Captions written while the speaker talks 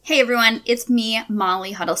Hey everyone, it's me,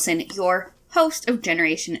 Molly Huddleston, your host of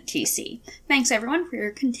Generation GC. Thanks everyone for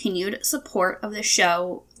your continued support of the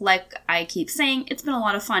show. Like I keep saying, it's been a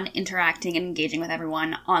lot of fun interacting and engaging with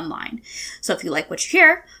everyone online. So if you like what you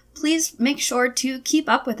hear, please make sure to keep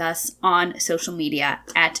up with us on social media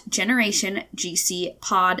at Generation GC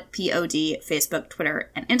Pod, P-O-D, Facebook,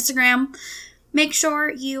 Twitter, and Instagram. Make sure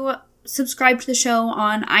you subscribe to the show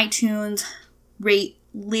on iTunes, rate,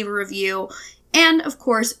 leave a review, and of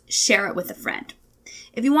course, share it with a friend.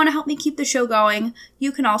 If you want to help me keep the show going,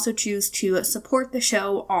 you can also choose to support the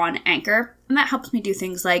show on Anchor, and that helps me do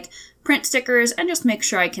things like print stickers and just make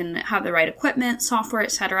sure I can have the right equipment, software,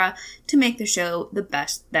 etc. to make the show the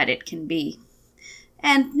best that it can be.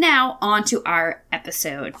 And now, on to our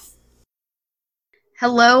episode.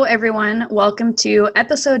 Hello, everyone. Welcome to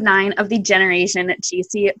episode 9 of the Generation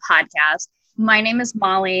GC podcast. My name is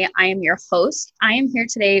Molly. I am your host. I am here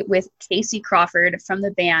today with Casey Crawford from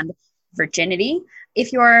the band Virginity.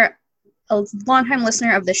 If you're a longtime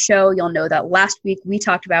listener of the show, you'll know that last week we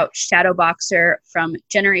talked about Shadowboxer from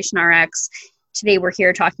Generation RX. Today we're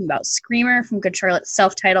here talking about Screamer from Good Charlotte's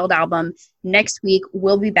self-titled album. Next week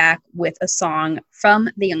we'll be back with a song from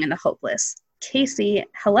The Young and the Hopeless. Casey,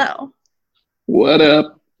 hello. What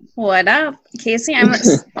up? What up? Casey, I'm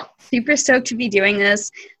super stoked to be doing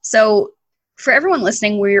this. So for everyone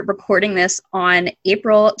listening, we're recording this on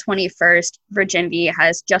April 21st. Virginity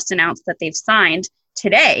has just announced that they've signed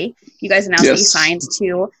today. You guys announced that you signed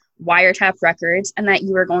to Wiretap Records and that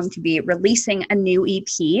you are going to be releasing a new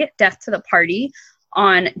EP, Death to the Party,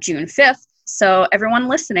 on June 5th. So everyone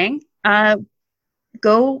listening,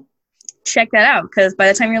 go check that out, because by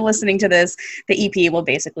the time you're listening to this, the EP will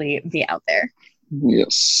basically be out there.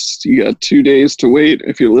 Yes, you got 2 days to wait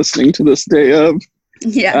if you're listening to this day of.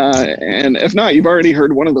 Yeah. And if not, you've already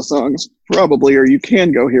heard one of the songs, probably, or you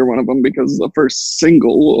can go hear one of them because the first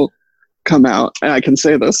single will come out. And I can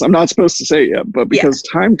say this. I'm not supposed to say it yet, but because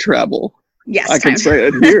time travel, yes, I can say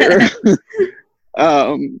it here.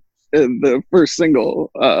 The first single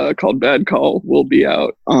called Bad Call will be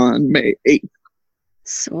out on May 8th.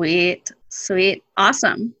 Sweet.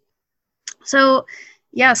 Awesome. So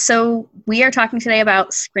we are talking today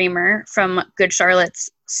about Screamer from Good Charlotte's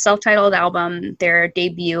self-titled album, their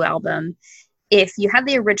debut album. If you had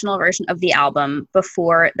the original version of the album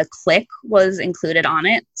before the click was included on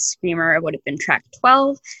it, Screamer would have been track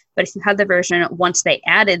 12. But if you had the version once they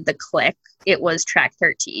added the click, it was track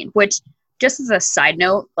 13, which, just as a side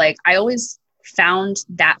note, like, I always found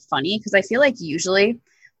that funny because I feel like usually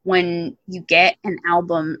when you get an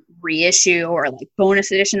album reissue or like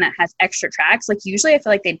bonus edition that has extra tracks, like usually I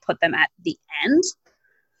feel like they'd put them at the end.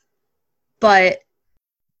 But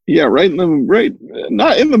yeah,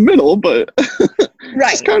 not in the middle, but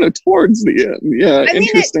just kind of towards the end. Yeah, I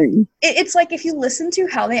interesting. Mean, it's like if you listen to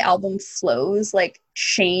how the album flows, like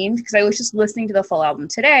Change, because I was just listening to the full album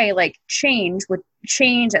today, like Change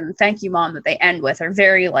and Thank You Mom that they end with are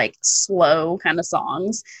very like slow kind of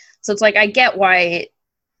songs. So it's like I get why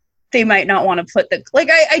they might not want to put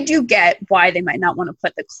I do get why they might not want to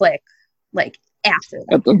put the click like after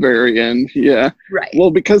that. At the very end, yeah. Right. Well,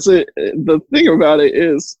 because the thing about it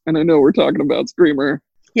is, and I know we're talking about Screamer,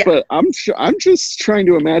 but I'm just trying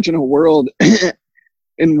to imagine a world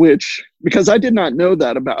in which, because I did not know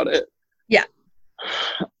that about it. Yeah.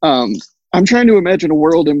 I'm trying to imagine a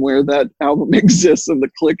world in where that album exists and the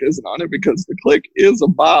click isn't on it, because the click is a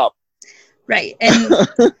bop. Right. And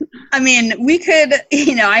I mean, we could,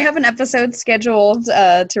 I have an episode scheduled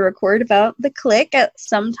to record about the click at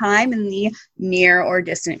some time in the near or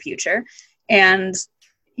distant future. And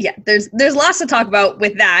yeah, there's lots to talk about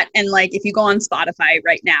with that. And like, if you go on Spotify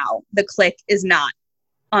right now, the click is not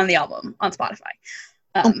on the album on Spotify.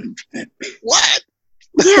 What?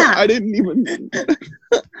 Yeah. I didn't even.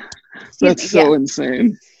 That's so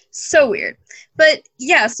insane. So weird. But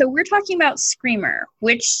yeah, so we're talking about Screamer,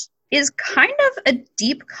 which is kind of a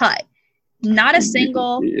deep cut. Not a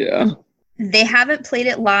single. Yeah. They haven't played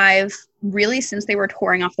it live really since they were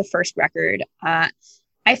touring off the first record.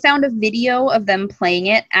 I found a video of them playing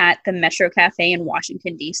it at the Metro Cafe in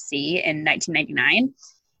Washington, D.C. in 1999.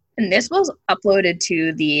 And this was uploaded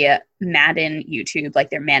to the Madden YouTube, like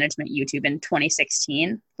their management YouTube, in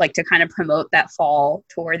 2016, like to kind of promote that fall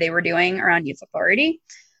tour they were doing around Youth Authority.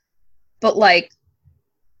 But like,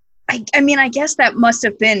 I mean, I guess that must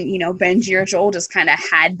have been, Benji or Joel just kind of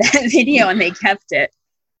had that video and they kept it.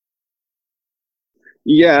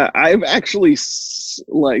 Yeah, I've actually,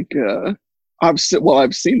 I've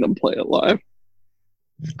seen them play it live.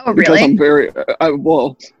 Oh, really? Because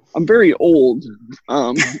I'm very old.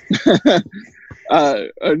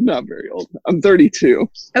 Not very old. I'm 32.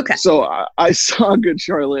 Okay. So I saw Good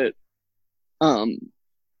Charlotte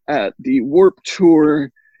at the Warp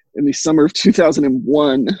Tour in the summer of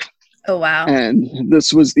 2001. Oh, wow. And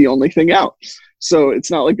this was the only thing out. So it's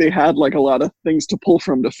not like they had like a lot of things to pull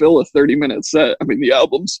from to fill a 30-minute set. I mean, the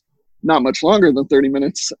album's not much longer than 30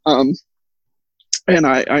 minutes. And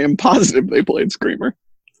I am positive they played Screamer.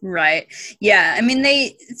 Right. Yeah. I mean,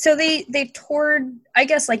 they toured, I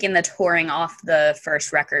guess, like in the touring off the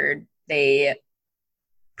first record, they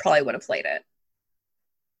probably would have played it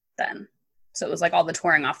then. So it was like all the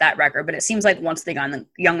touring off that record. But it seems like once they got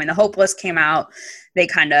Young and the Hopeless came out, they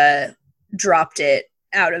kind of dropped it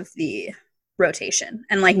out of the rotation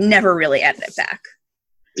and like never really added it back.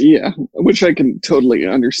 Yeah, which I can totally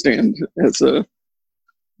understand as a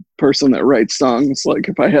person that writes songs. Like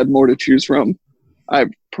if I had more to choose from, I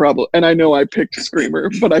probably, and I know I picked Screamer,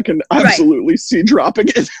 but I can absolutely see dropping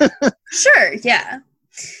it. Sure, yeah.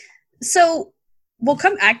 So we'll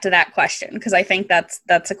come back to that question because I think that's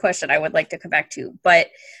a question I would like to come back to. But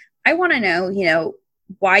I want to know,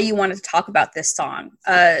 why you wanted to talk about this song.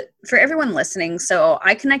 For everyone listening, so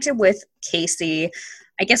I connected with Casey.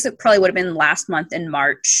 I guess it probably would have been last month in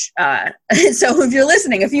March. So if you're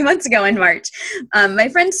listening a few months ago in March, my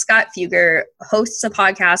friend Scott Fugger hosts a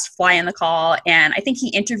podcast, Fly in the Call, and I think he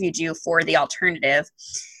interviewed you for The Alternative.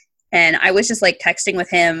 And I was just like texting with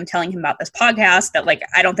him, telling him about this podcast that like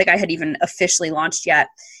I don't think I had even officially launched yet.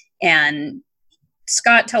 And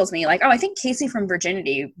Scott tells me like, oh, I think Casey from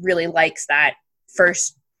Virginity really likes that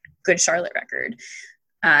first Good Charlotte record.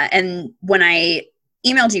 And when I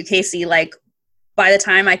emailed you, Casey, like by the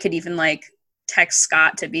time I could even like text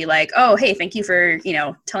Scott to be like, oh, hey, thank you for,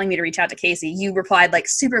 telling me to reach out to Casey, you replied like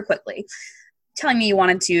super quickly telling me you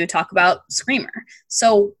wanted to talk about Screamer.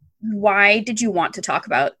 So why did you want to talk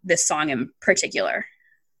about this song in particular?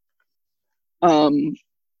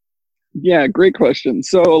 Yeah, great question.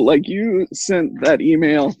 So like you sent that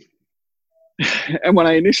email and when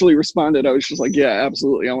I initially responded, I was just like, yeah,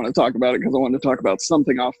 absolutely. I want to talk about it because I want to talk about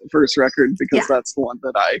something off the first record because that's the one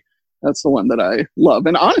that I love.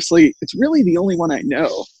 And honestly, it's really the only one I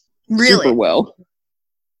know super well.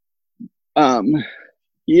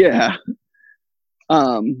 Yeah.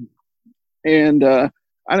 And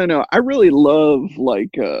I don't know. I really love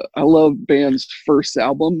I love bands' first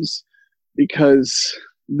albums because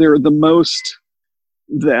they're the most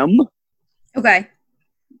them. Okay.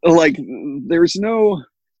 Like there's no,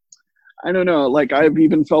 I don't know, like I've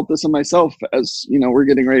even felt this in myself as, we're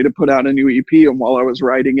getting ready to put out a new EP and while I was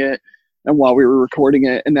writing it and while we were recording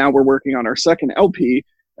it and now we're working on our second LP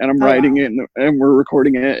and I'm writing it and we're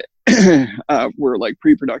recording it. We're like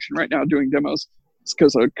pre-production right now doing demos. It's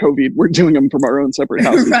because of COVID. We're doing them from our own separate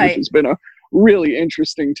houses, which has been a really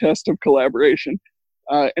interesting test of collaboration.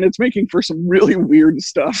 And it's making for some really weird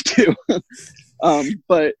stuff too.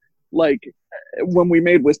 But like when we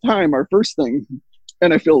made With Time, our first thing,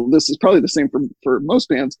 and I feel this is probably the same for most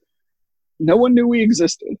bands, no one knew we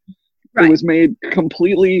existed. It was made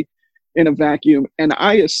completely in a vacuum. And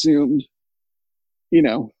I assumed,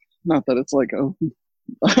 not that it's like a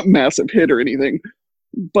massive hit or anything,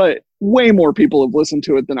 but way more people have listened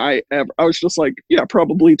to it than I ever. I was just like, yeah,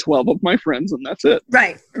 probably 12 of my friends, and that's it.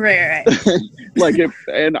 Right. Like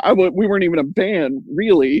we weren't even a band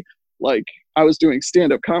really. Like I was doing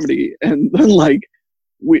stand-up comedy, and then like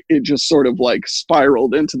it just sort of like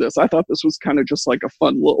spiraled into this. I thought this was kind of just like a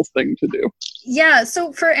fun little thing to do. Yeah.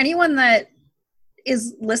 So for anyone that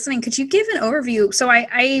is listening, could you give an overview? So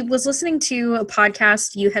I was listening to a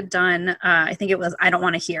podcast you had done. I think it was I Don't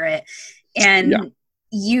Want to Hear It, and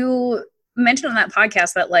you mentioned on that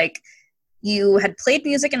podcast that like you had played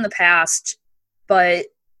music in the past, but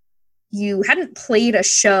you hadn't played a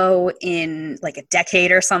show in like a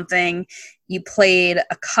decade or something. You played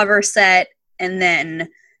a cover set and then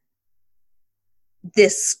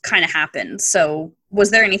this kind of happened. So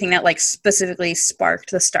was there anything that like specifically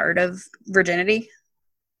sparked the start of Virginity?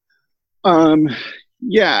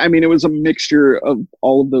 Yeah, I mean, it was a mixture of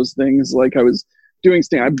all of those things. Like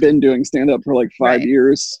I've been doing stand up for like 5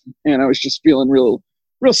 years and I was just feeling real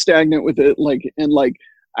stagnant with it. Like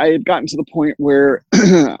I had gotten to the point where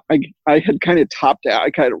I had kind of topped out.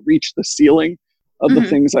 I kind of reached the ceiling of the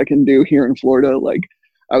things I can do here in Florida. Like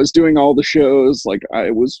I was doing all the shows, like I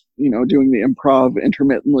was, doing the improv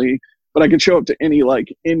intermittently, but I could show up to any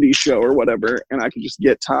like indie show or whatever, and I could just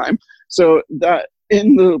get time. So that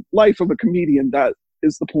in the life of a comedian, that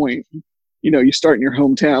is the point. You start in your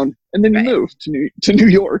hometown and then you move to New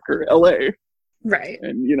York or LA. Right.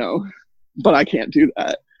 And, but I can't do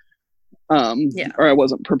that. Or I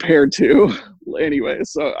wasn't prepared to anyway.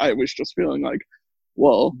 So I was just feeling like,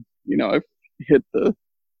 well, hit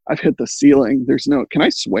the ceiling. There's no, can I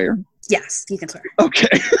swear? Yes, you can swear. Okay.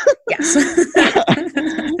 Yes.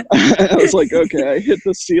 I was like, okay, I hit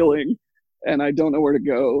the ceiling and I don't know where to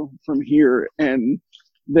go from here. And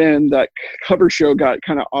then that cover show got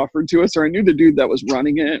kind of offered to us, or I knew the dude that was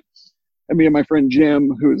running it. And me and my friend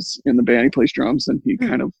Jim, who's in the band, he plays drums, and he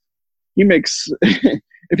makes,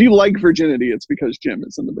 if you like Virginity, it's because Jim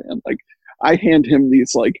is in the band. Like, I hand him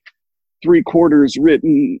these like 3/4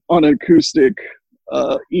 written on acoustic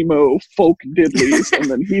emo folk diddlies, and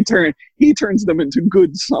then he turns them into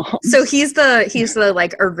good songs. So he's the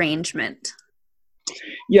like arrangement.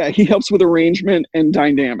 Yeah, he helps with arrangement and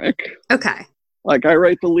dynamic. Okay. Like, I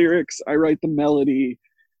write the lyrics, I write the melody,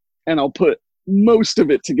 and I'll put most of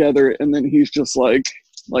it together, and then he's just like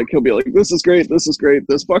he'll be like, this is great,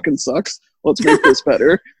 this fucking sucks, let's make this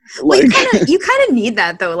better. Well, you kind of need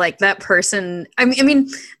that though, like that person. I mean,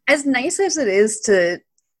 as nice as it is to,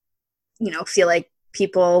 feel like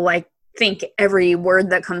people like think every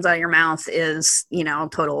word that comes out of your mouth is,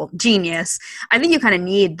 total genius, I think you kind of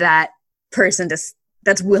need that person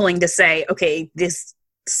that's willing to say, okay, this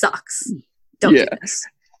sucks, don't do this.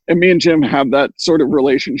 And me and Jim have that sort of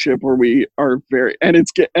relationship where we are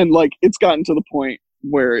it's gotten to the point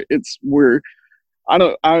where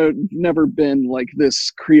I've never been like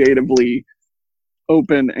this creatively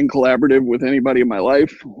open and collaborative with anybody in my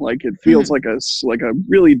life. Like, it feels like a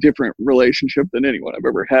really different relationship than anyone I've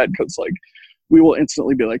ever had, because like we will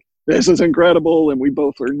instantly be like, this is incredible, and we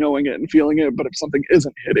both are knowing it and feeling it. But if something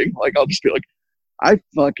isn't hitting, like, I'll just be like, I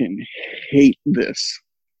fucking hate this.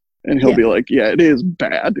 And he'll be like, yeah, it is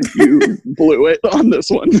bad. You blew it on this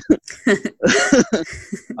one.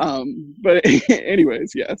 But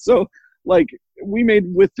anyways, yeah. So like, we made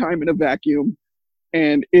With Time in a Vacuum,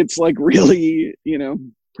 and it's like really,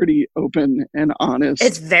 pretty open and honest.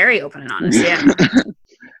 It's very open and honest, yeah.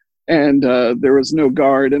 And there was no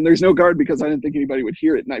guard, and there's no guard because I didn't think anybody would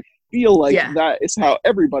hear it. And I feel like that is how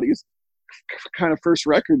everybody's kind of first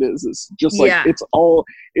record is just like, it's all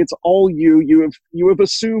you have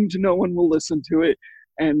assumed no one will listen to it,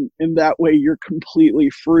 and in that way you're completely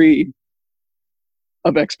free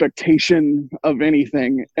of expectation of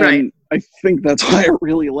anything. And I think that's why I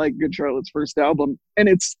really like Good Charlotte's first album. And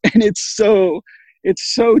it's so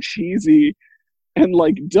cheesy and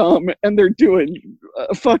like dumb, and they're doing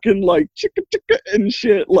fucking like chicka chicka and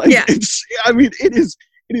shit. Like, it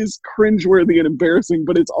is cringeworthy and embarrassing,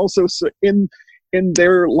 but it's also so in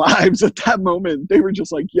their lives at that moment, they were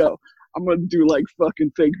just like, yo, I'm gonna do like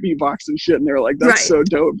fucking fake beatbox and shit, and they're like, that's so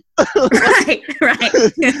dope. Right.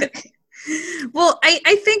 Well,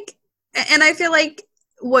 I think, and I feel like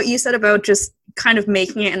what you said about just kind of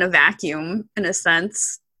making it in a vacuum, in a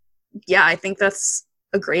sense, I think that's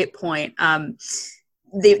a great point.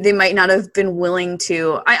 They might not have been willing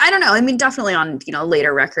to, I don't know. I mean, definitely on,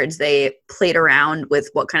 later records, they played around with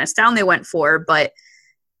what kind of sound they went for, but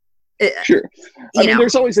sure. I mean,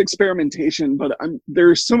 there's always experimentation, but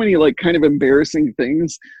there's so many like kind of embarrassing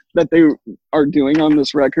things that they are doing on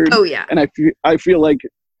this record. Oh yeah. And I feel like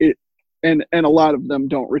it, and a lot of them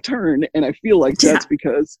don't return. And I feel like that's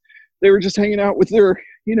because they were just hanging out with their,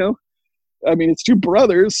 I mean, it's two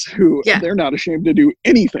brothers who they're not ashamed to do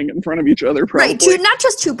anything in front of each other. Probably. Right. Not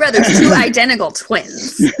just two brothers, two identical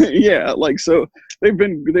twins. Yeah. Like, so they've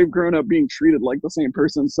grown up being treated like the same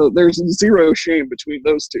person. So there's zero shame between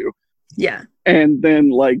those two. Yeah. And then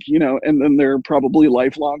like, and then they're probably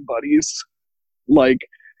lifelong buddies. Like,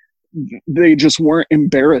 they just weren't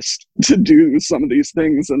embarrassed to do some of these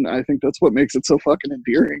things. And I think that's what makes it so fucking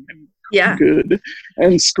endearing and good.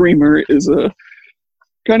 And Screamer is a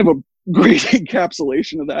kind of a great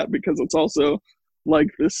encapsulation of that, because it's also like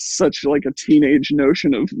this such like a teenage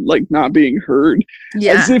notion of like not being heard,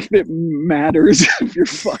 as if it matters if you're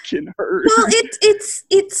fucking heard. Well,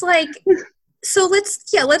 it's like, so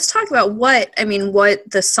let's talk about what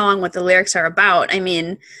the song, what the lyrics are about. I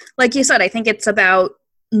mean, like you said, I think it's about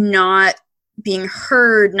not being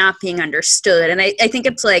heard, not being understood. And I think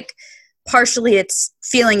it's like partially it's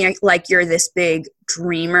feeling like you're this big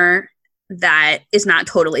dreamer that is not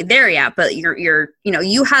totally there yet, but you're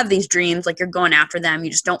you have these dreams, like you're going after them, you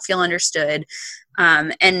just don't feel understood.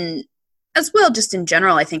 And as well, just in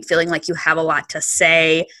general, I think feeling like you have a lot to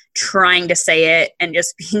say, trying to say it, and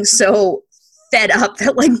just being so fed up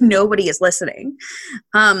that like nobody is listening.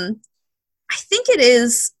 I think it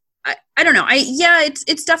is, I don't know.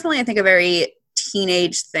 It's definitely, I think, a very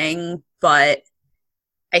teenage thing, but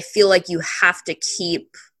I feel like you have to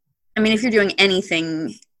keep, if you're doing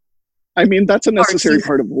anything, that's a necessary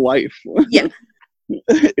part of life. Yeah.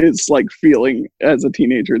 It's like feeling as a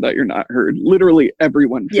teenager that you're not heard. Literally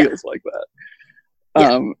everyone feels like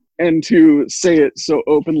that. and to say it so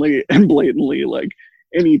openly and blatantly, like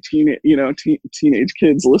any teenage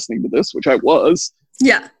kids listening to this, which I was.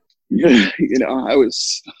 Yeah. I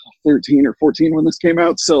was 13 or 14 when this came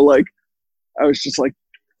out, so like I was just like,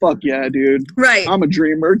 fuck yeah, dude. Right. I'm a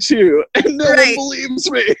dreamer too. And no Right. one believes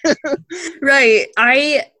me. Right.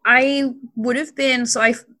 I would have been,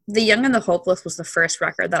 The Young and the Hopeless was the first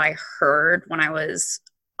record that I heard when I was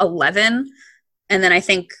 11. And then I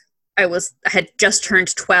think I had just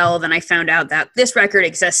turned 12 and I found out that this record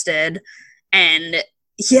existed. And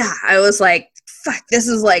yeah, I was like, fuck, this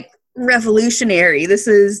is like revolutionary. This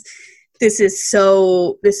is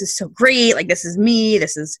so great. Like, this is me.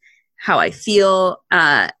 This is how I feel.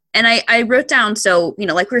 And I wrote down, so,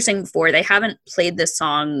 like we were saying before, they haven't played this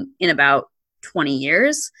song in about 20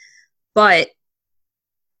 years, but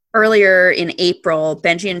earlier in April,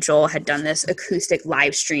 Benji and Joel had done this acoustic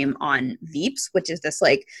live stream on Veeps, which is this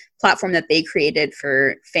like platform that they created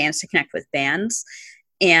for fans to connect with bands.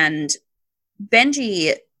 And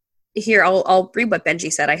Benji, here, I'll read what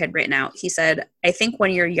Benji said I had written out. He said, I think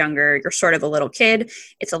when you're younger, you're sort of a little kid.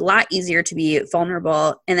 It's a lot easier to be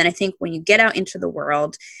vulnerable. And then I think when you get out into the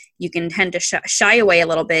world, you can tend to shy away a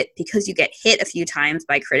little bit because you get hit a few times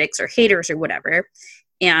by critics or haters or whatever.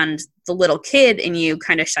 And the little kid in you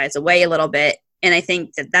kind of shies away a little bit. And I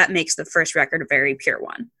think that makes the first record a very pure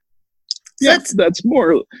one. So yeah,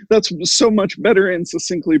 that's so much better and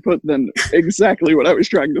succinctly put than exactly what I was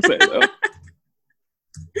trying to say, though.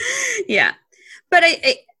 Yeah. But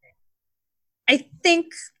I think,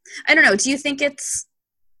 I don't know, do you think it's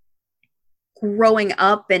growing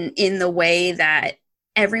up and in the way that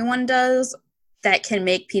everyone does that can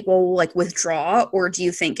make people like withdraw? Or do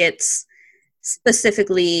you think it's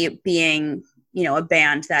specifically being, a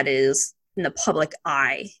band that is in the public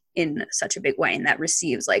eye in such a big way and that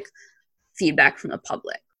receives like feedback from the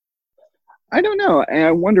public? I don't know. And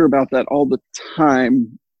I wonder about that all the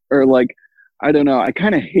time. Or like, I don't know. I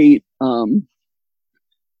kind of hate,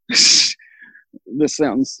 this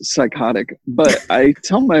sounds psychotic, but I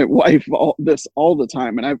tell my wife this all the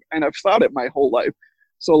time, and I've thought it my whole life.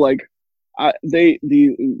 So like,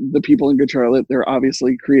 the people in Good Charlotte, they're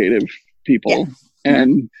obviously creative people, yeah.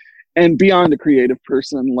 and beyond a creative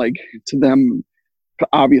person, like to them,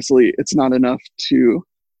 obviously it's not enough to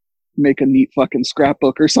make a neat fucking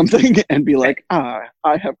scrapbook or something and be like, I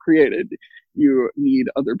have created. You need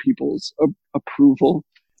other people's approval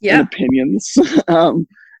and opinions.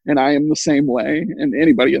 And I am the same way. And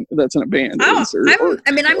anybody that's in a band is.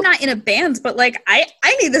 I'm not in a band, but like I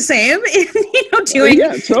need the same.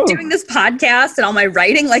 Doing this podcast and all my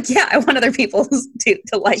writing. Like, yeah, I want other people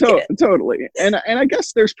to like it. Totally. And I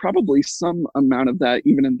guess there's probably some amount of that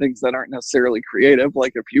even in things that aren't necessarily creative.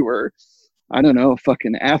 Like if you were, I don't know, a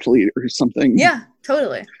fucking athlete or something. Yeah,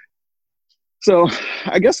 totally. So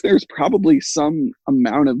I guess there's probably some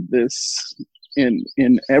amount of this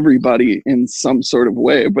in everybody in some sort of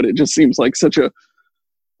way, but it just seems like such a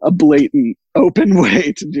blatant open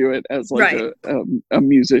way to do it as like a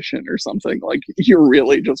musician or something. Like you're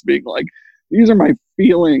really just being like, these are my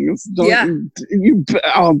feelings.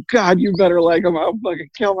 Oh God, you better like them. I'll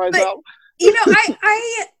fucking kill myself. But,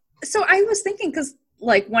 I was thinking, because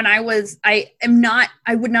like when I would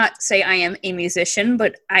not say I am a musician,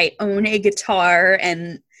 but I own a guitar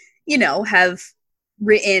and, have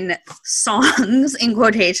written songs in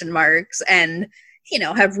quotation marks and,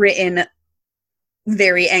 have written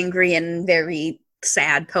very angry and very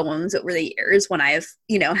sad poems over the years when I've,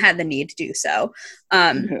 had the need to do so.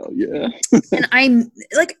 Hell yeah. And I'm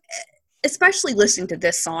like, especially listening to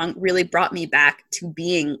this song really brought me back to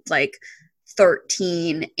being like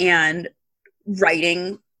 13 and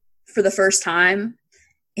writing for the first time,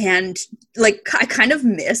 and like I kind of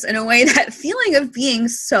miss in a way that feeling of being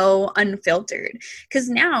so unfiltered, because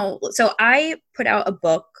now, so I put out a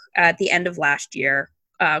book at the end of last year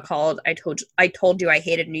called I Told You I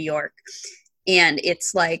Hated New York, and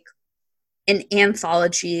it's like an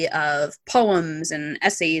anthology of poems and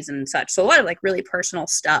essays and such, so a lot of like really personal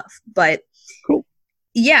stuff. But cool.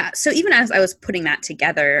 Yeah, so even as I was putting that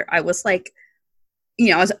together, I was like,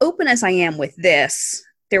 as open as I am with this,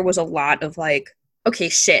 there was a lot of like, okay,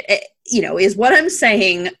 shit, is what I'm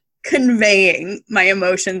saying conveying my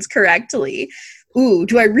emotions correctly? Ooh,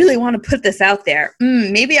 do I really want to put this out there?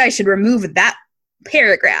 Maybe I should remove that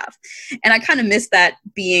paragraph. And I kind of miss that,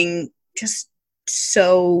 being just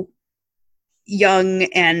so young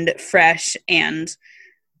and fresh and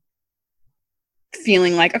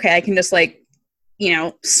feeling like, okay, I can just like,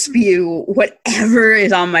 spew whatever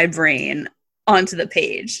is on my brain onto the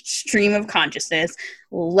page, stream of consciousness,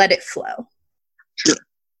 let it flow. Sure.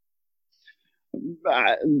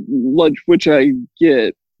 Which I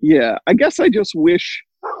get, Yeah, I guess I just wish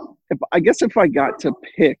if I got to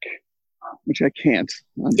pick, which I can't,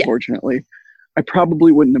 unfortunately, I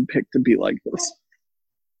probably wouldn't have picked to be like this.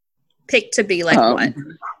 Pick to be like what?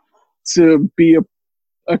 To be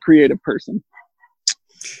a creative person.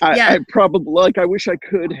 I probably, like, I wish I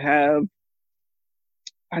could have,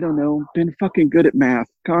 I don't know, been fucking good at math,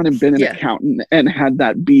 gone and been an accountant, and had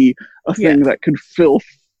that be a thing that could feel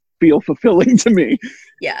fulfilling to me.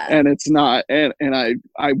 Yeah. And it's not, and I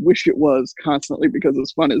wish it was constantly, because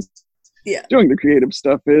as fun as doing the creative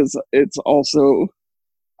stuff is, it's also,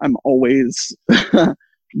 I'm always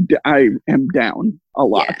I am down a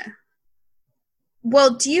lot. Yeah.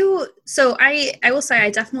 Well, so I will say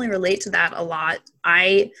I definitely relate to that a lot.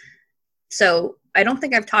 So I don't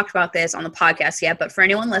think I've talked about this on the podcast yet, but for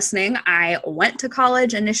anyone listening, I went to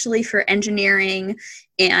college initially for engineering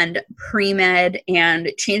and pre-med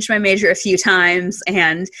and changed my major a few times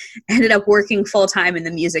and ended up working full-time in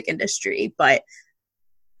the music industry. But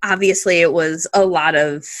obviously it was a lot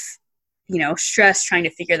of, stress trying to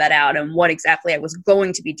figure that out and what exactly I was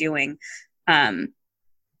going to be doing.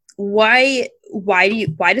 Why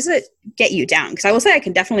does it get you down? Because I will say I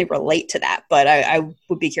can definitely relate to that, but I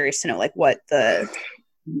would be curious to know, like, what the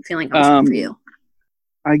feeling comes from for you.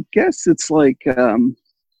 I guess it's like,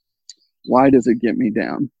 why does it get me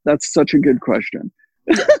down? That's such a good question.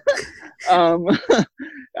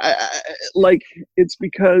 Like, it's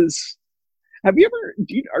because, are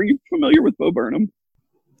you familiar with Bo Burnham?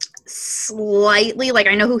 Slightly, like,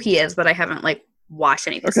 I know who he is, but I haven't, like, watch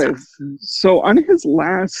any of this stuff. So on his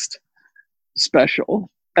last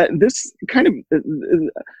special, this kind of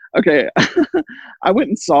I went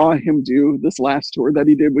and saw him do this last tour that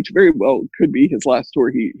he did, which very well could be his last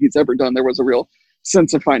tour he's ever done. There was a real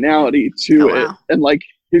sense of finality to it, and like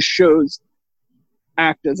his shows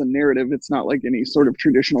act as a narrative. It's not like any sort of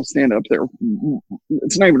traditional stand-up.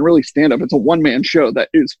 It's not even really stand-up. It's a one-man show that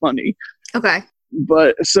is funny. Okay.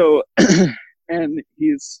 But so and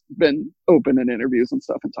he's been open in interviews and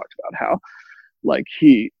stuff and talked about how, like,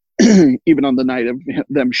 he, even on the night of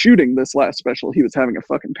them shooting this last special, he was having a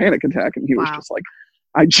fucking panic attack, and he was just like,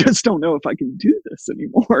 I just don't know if I can do this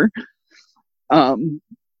anymore.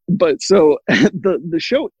 But so the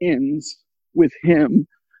show ends with him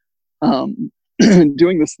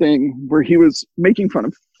doing this thing where he was making fun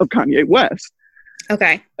of Kanye West.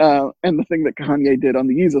 Okay. And the thing that Kanye did on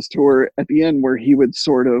the Yeezus tour at the end, where he would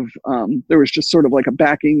sort of, there was just sort of like a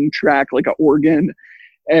backing track, like an organ,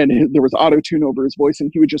 and there was auto-tune over his voice,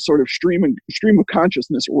 and he would just sort of stream of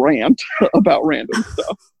consciousness rant about random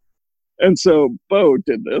stuff. And so Bo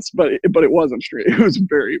did this, but it wasn't stream. It was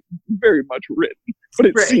very, very much written, but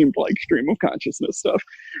it seemed like stream of consciousness stuff.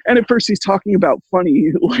 And at first he's talking about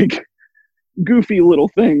funny, like, goofy little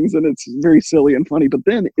things, and it's very silly and funny, but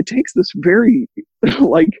then it takes this very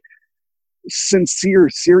like sincere,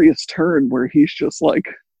 serious turn where he's just like,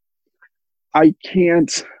 I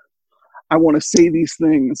want to say these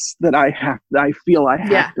things that I feel I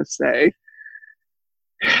have to say,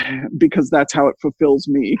 because that's how it fulfills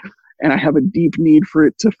me, and I have a deep need for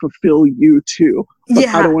it to fulfill you too. But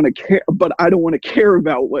I don't want to care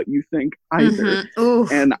about what you think either.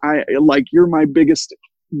 And I, like, you're my biggest,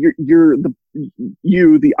 you're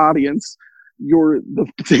the audience, you're the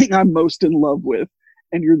thing I'm most in love with,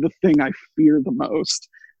 and you're the thing I fear the most.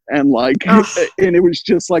 And like, and it was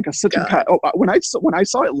just like when I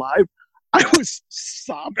saw it live, I was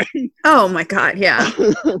sobbing. Oh my God. Yeah.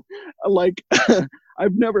 Like,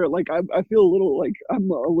 I've never, like, I feel a little, like, I'm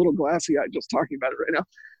a little glassy-eyed just talking about it right now.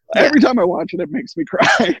 Yeah. Every time I watch it, it makes me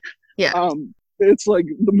cry. Yeah. It's like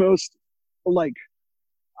the most, like,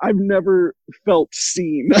 I've never felt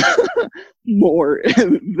seen more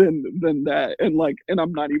than that. And like, and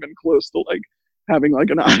I'm not even close to like having like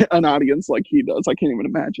an audience like he does. I can't even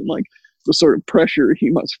imagine like the sort of pressure he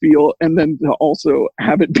must feel, and then to also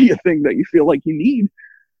have it be a thing that you feel like you need.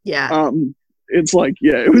 Yeah. It's like,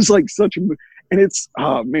 it was like such a, and it's,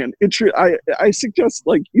 oh man, I suggest,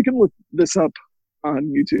 like, you can look this up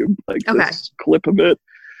on YouTube, like this clip of it,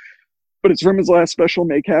 but it's from his last special,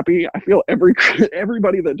 Make Happy. I feel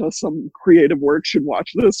everybody that does some creative work should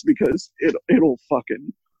watch this, because it'll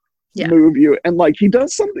fucking move you. And like, he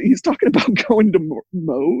does something, he's talking about going to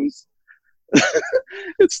Moe's.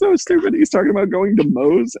 It's so stupid. He's talking about going to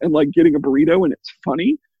Moe's and like getting a burrito, and it's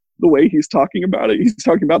funny the way he's talking about it. He's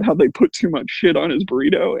talking about how they put too much shit on his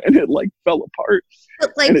burrito and it like fell apart.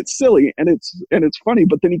 But, like, and it's silly and it's funny,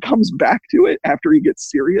 but then he comes back to it after he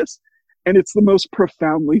gets serious, and it's the most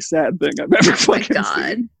profoundly sad thing I've ever fucking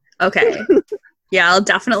seen. Okay. Yeah,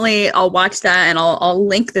 I'll watch that, and I'll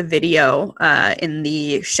link the video in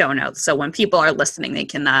the show notes, so when people are listening, they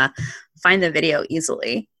can find the video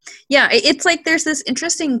easily. Yeah, it's like there's this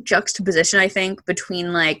interesting juxtaposition, I think,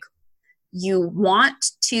 between like you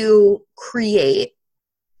want to create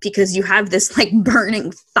because you have this like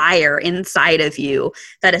burning fire inside of you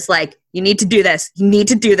that is like, you need to do this, you need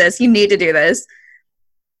to do this, you need to do this.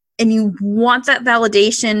 And you want that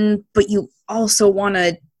validation, but you also want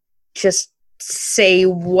to just say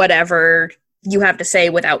whatever you have to say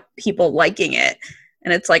without people liking it.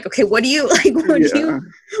 And it's like, okay, what do you like?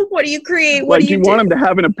 What do you create? What like do you want do? them to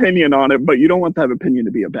have an opinion on it, but you don't want that opinion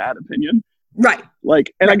to be a bad opinion. Right.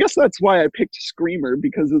 Like, and right. I guess that's why I picked Screamer,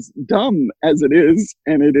 because as dumb as it is,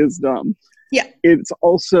 and it is dumb. Yeah. It's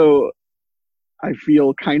also, I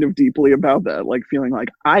feel kind of deeply about that, like feeling like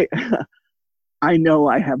I know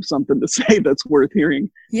I have something to say that's worth hearing.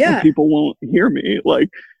 Yeah. And people won't hear me. Like,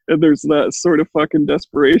 there's that sort of fucking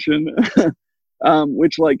desperation,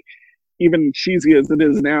 which like, even cheesy as it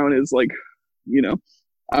is now, and is like, you know,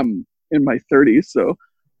 I'm in my 30s, so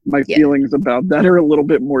my feelings about that are a little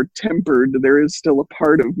bit more tempered. There is still a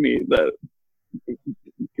part of me that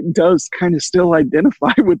does kind of still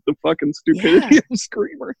identify with the fucking stupidity of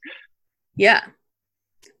Screamer. Yeah.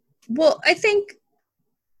 Well, I think,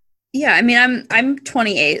 I mean, I'm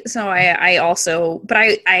 28, so I also, but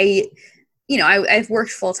I you know, I've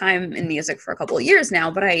worked full time in music for a couple of years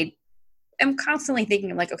now, but I am constantly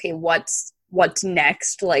thinking like, okay, what's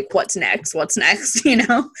next? Like, what's next? You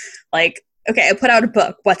know, like, okay, I put out a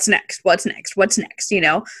book. What's next? You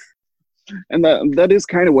know? And that is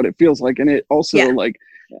kind of what it feels like. And it also like,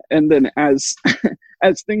 and then as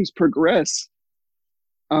things progress,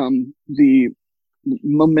 the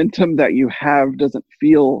momentum that you have doesn't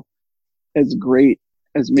feel as great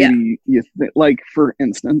as maybe you think. Like, for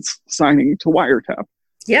instance, signing to Wiretap.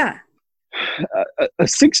 Yeah. A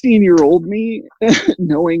 16-year-old me,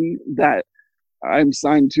 knowing that I'm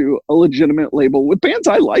signed to a legitimate label with bands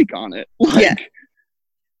I like on it,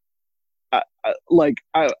 like,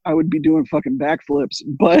 I would be doing fucking backflips.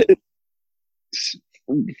 But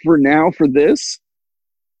for now, for this,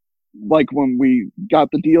 like when we got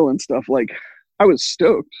the deal and stuff, like I was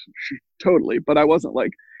stoked, totally, but I wasn't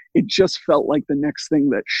like, it just felt like the next thing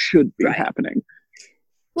that should be happening.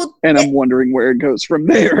 Well, and I'm wondering where it goes from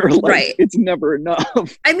there. Like, it's never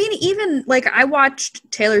enough. I mean, even like I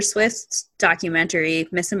watched Taylor Swift's documentary,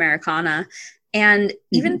 Miss Americana, and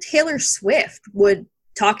even Taylor Swift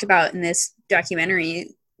talked about in this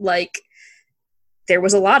documentary, like there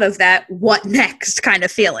was a lot of that what next kind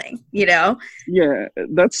of feeling, you know? Yeah,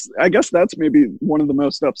 I guess that's maybe one of the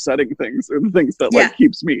most upsetting things, or the things that like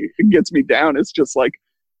gets me down. It's just like,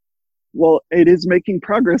 well, it is making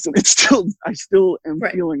progress, and I still am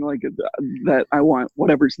feeling like that I want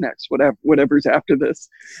whatever's next, whatever's after this.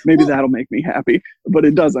 Maybe that'll make me happy, but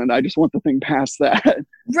it doesn't. I just want the thing past that.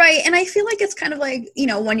 Right. And I feel like it's kind of like, you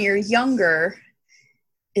know, when you're younger,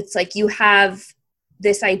 it's like you have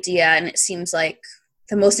this idea and it seems like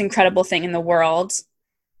the most incredible thing in the world,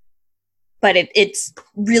 but it's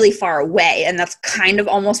really far away. And that's kind of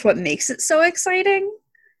almost what makes it so exciting.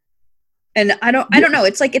 And I don't know.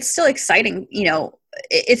 It's like, it's still exciting, you know,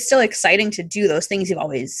 it's still exciting to do those things you've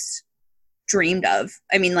always dreamed of.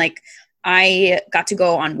 I mean, like I got to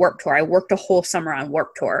go on Warped Tour. I worked a whole summer on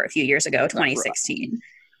Warped Tour a few years ago, 2016.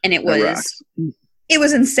 And it was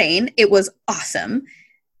insane. It was awesome.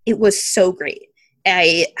 It was so great.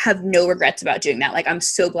 I have no regrets about doing that. Like, I'm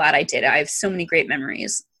so glad I did it. I have so many great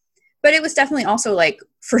memories. But it was definitely also like,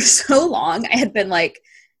 for so long, I had been like,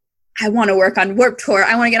 I want to work on Warped Tour.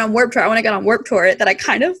 I want to get on Warped Tour. That I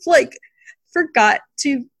kind of like forgot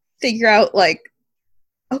to figure out like,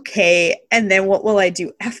 okay, and then what will I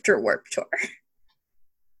do after Warped Tour?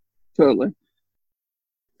 Totally.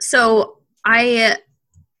 So I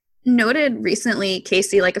noted recently,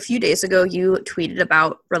 Casey, like a few days ago, you tweeted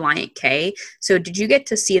about Relient K. So did you get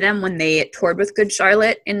to see them when they toured with Good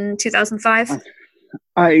Charlotte in 2005?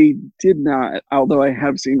 I did not, although I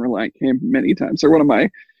have seen Relient K many times. They're one of my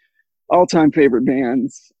all-time favorite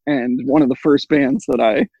bands, and one of the first bands that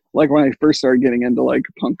I like when I first started getting into like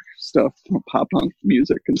punk stuff, pop punk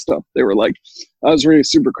music and stuff. They were like, I was really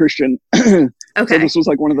super Christian. Okay. So this was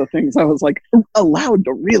like one of the things I was like allowed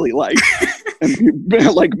to really like. And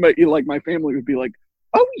like my family would be like,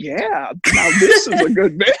 oh yeah, now this is a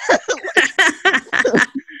good band.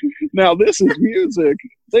 Now this is music.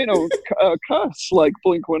 They don't cuss like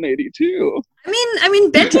Blink-182. I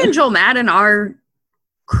mean, Benji and Joel Madden are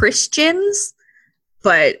Christians,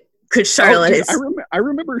 but Good Charlotte is. I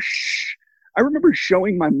remember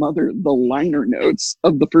showing my mother the liner notes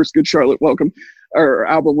of the first Good Charlotte Welcome. or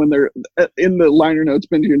album when they're in the liner notes.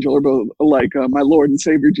 Benji and Joel are both like, "My Lord and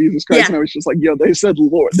Savior Jesus Christ," and I was just like, "Yo, they said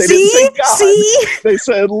Lord. They didn't say God. They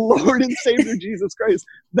said Lord and Savior Jesus Christ.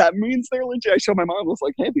 That means they're legit." I showed my mom. I was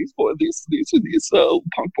like, "Hey, these punk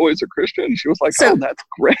boys are Christian." And she was like, "Oh, that's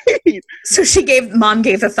great." So mom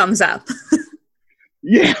gave the thumbs up.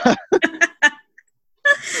 Yeah.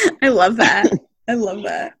 I love that. I love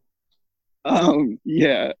that.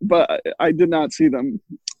 Yeah, but I did not see them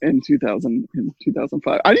in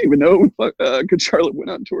 2005. I didn't even know Good Charlotte went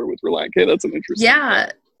on tour with Reliant K. That's an interesting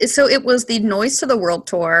fact. So it was the Noise to the World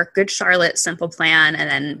tour, Good Charlotte, Simple Plan, and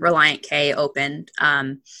then Reliant K opened.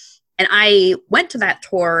 And I went to that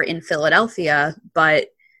tour in Philadelphia, but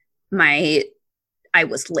I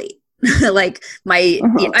was late. Like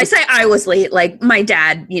I say I was late. Like my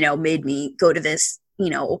dad, made me go to this. I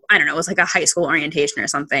don't know. It was like a high school orientation or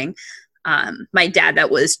something. My dad that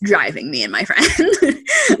was driving me and my friend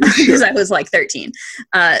because I was like 13.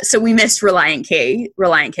 So we missed Reliant K's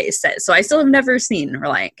set. So I still have never seen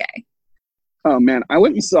Reliant K. Oh man, I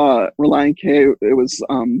went and saw Reliant K. It was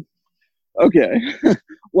okay.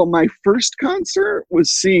 Well, my first concert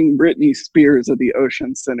was seeing Britney Spears at the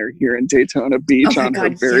Ocean Center here in Daytona Beach on her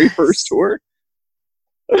very first tour.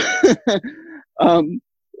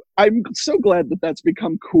 I'm so glad that that's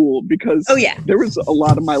become cool because there was a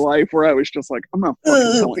lot of my life where I was just like, I'm not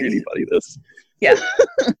fucking telling anybody this. Yeah.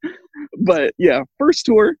 But yeah, first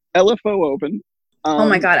tour, LFO opened. Oh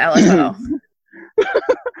my God, LFO.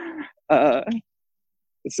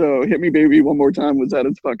 So Hit Me Baby One More Time was at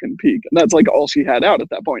its fucking peak. And that's like all she had out at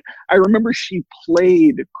that point. I remember she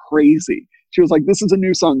played crazy. She was like, this is a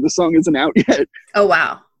new song. This song isn't out yet. Oh,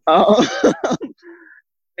 wow.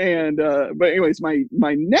 And but anyways, my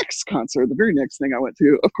next concert, the very next thing I went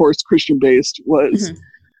to, of course, Christian based, was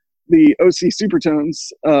the OC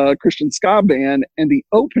Supertones Christian ska band, and the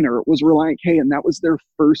opener was Reliant K, and that was their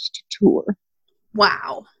first tour.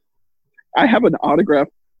 Wow! I have an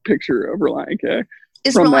autographed picture of Reliant K.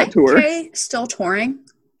 Is from Reliant that tour. K still touring?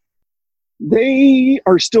 They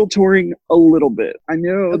are still touring a little bit. I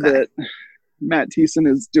know that Matt Thiessen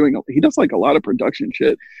is he does like a lot of production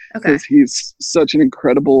shit because he's such an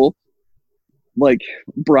incredible, like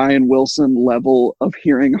Brian Wilson level of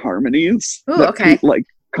hearing harmonies. Ooh, like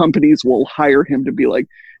companies will hire him to be like,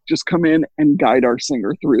 just come in and guide our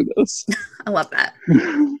singer through this. I love that.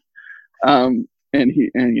 And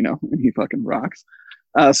he fucking rocks.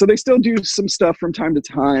 So they still do some stuff from time to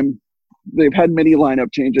time. They've had many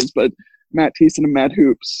lineup changes, but Matt Thiessen and Matt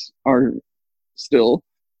Hoops are still.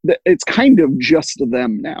 It's kind of just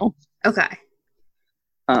them now. Okay.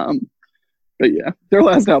 But yeah, their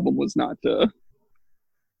last album was not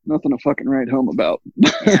nothing to fucking write home about.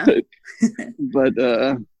 Yeah. But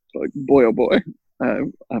like boy oh boy, I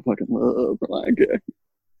fucking love Reliant K.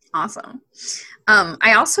 Awesome.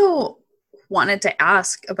 I also wanted to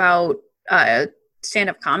ask about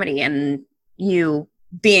stand-up comedy and you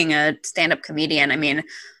being a stand-up comedian. I mean,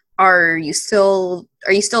 are you still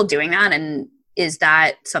doing that, and is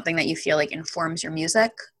that something that you feel like informs your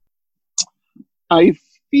music? I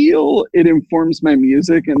feel it informs my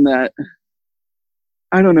music in that,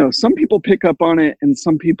 I don't know, some people pick up on it and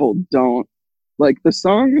some people don't. Like the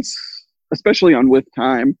songs, especially on With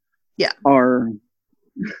Time,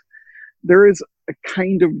 there is a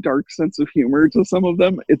kind of dark sense of humor to some of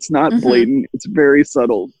them. It's not blatant. It's very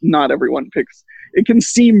subtle. Not everyone picks. It can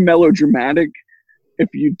seem melodramatic if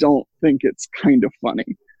you don't think it's kind of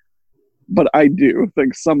funny. But I do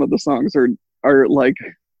think some of the songs are like,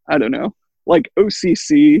 I don't know, like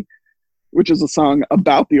OCC, which is a song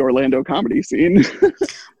about the Orlando comedy scene.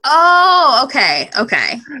 Oh, okay.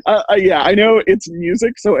 Yeah, I know it's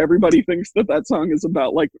music, so everybody thinks that song is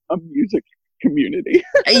about like a music community.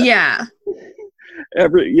 Yeah.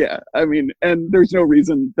 I mean, and there's no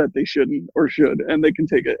reason that they shouldn't or should, and they can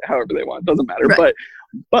take it however they want. It doesn't matter. Right.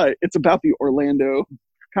 But it's about the Orlando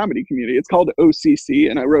comedy community. It's called OCC,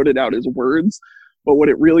 and I wrote it out as words, but what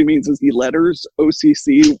it really means is the letters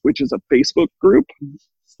OCC, which is a Facebook group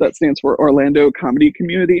that stands for Orlando Comedy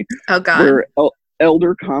Community. Oh God. Where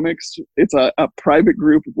elder comics, it's a private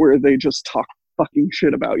group where they just talk fucking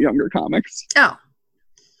shit about younger comics. Oh.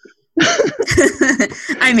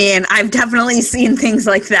 I mean, I've definitely seen things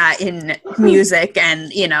like that in music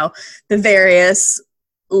and, the various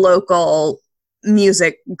local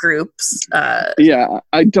music groups. Yeah,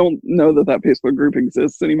 I don't know that Facebook group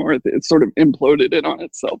exists anymore. It's sort of imploded in on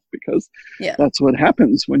itself because that's what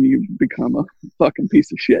happens when you become a fucking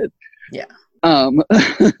piece of shit. Yeah.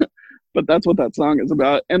 But that's what that song is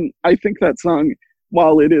about. And I think that song,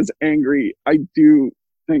 while it is angry, I do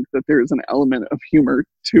think that there is an element of humor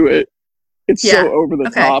to it It's so over the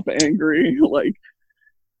top angry. Like,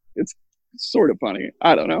 it's sort of funny.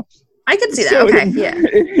 I don't know. I can see that. So Okay,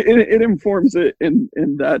 it informs it in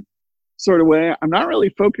that sort of way. I'm not really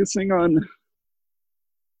focusing on.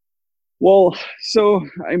 Well, so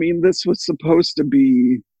I mean, this was supposed to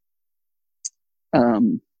be a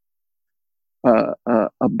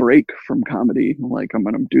break from comedy. Like, I'm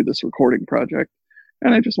gonna do this recording project,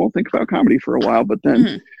 and I just won't think about comedy for a while. But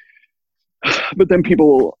then, but then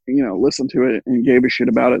people, listened to it and gave a shit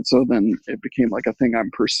about it. So then it became like a thing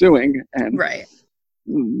I'm pursuing, and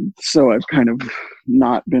so I've kind of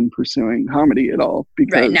not been pursuing comedy at all.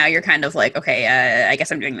 Because now you're kind of like, okay, I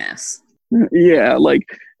guess I'm doing this. Yeah, like,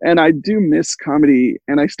 and I do miss comedy,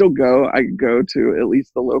 and I still go. I go to at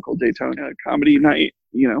least the local Daytona comedy night,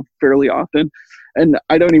 fairly often, and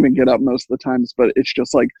I don't even get up most of the times. But it's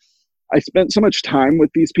just like I spent so much time with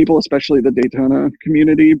these people, especially the Daytona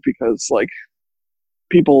community, because like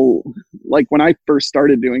people, like when I first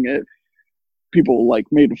started doing it, people like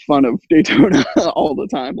made fun of Daytona all the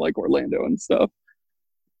time, like Orlando and stuff.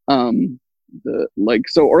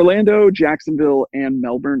 So Orlando, Jacksonville, and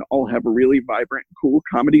Melbourne all have really vibrant, cool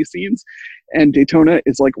comedy scenes, and Daytona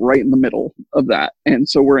is like right in the middle of that. And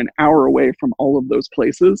so we're an hour away from all of those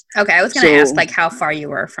places. Okay, I was going to ask like how far you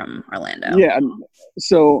were from Orlando. Yeah,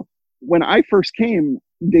 so when I first came,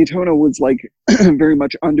 Daytona was like very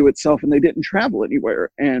much unto itself, and they didn't travel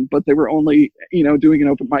anywhere. But they were only, doing an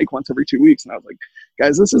open mic once every 2 weeks. And I was like,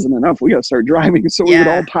 guys, this isn't enough. We got to start driving. So we would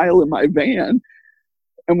all pile in my van,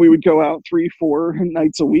 and we would go out 3-4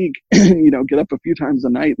 nights a week, and, get up a few times a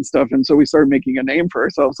night and stuff. And so we started making a name for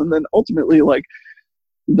ourselves. And then ultimately, like,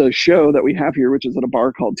 the show that we have here, which is at a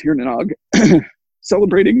bar called Tiernanog,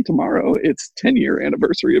 celebrating tomorrow its 10-year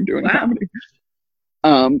anniversary of doing comedy,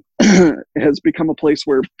 has become a place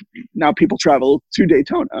where now people travel to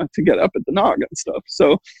Daytona to get up at the Nog and stuff.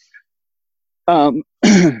 So I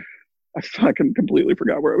fucking completely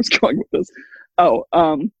forgot where I was going with this.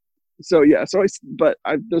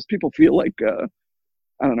 Those people feel like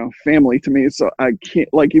I don't know, family to me. So I can't,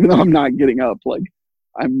 like, even though I'm not getting up, like,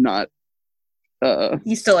 I'm not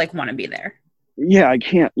you still like want to be there. Yeah, I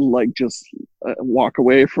can't like just walk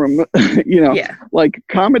away from like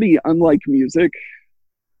comedy, unlike music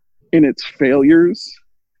in its failures,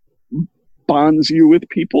 bonds you with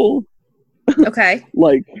people. Okay.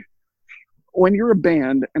 Like, when you're a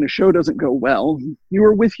band and a show doesn't go well, you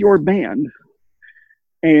are with your band,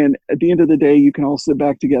 and at the end of the day you can all sit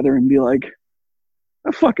back together and be like,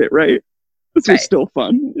 oh, fuck it, right? This was still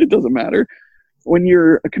fun. It doesn't matter. When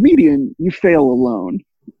you're a comedian, you fail alone.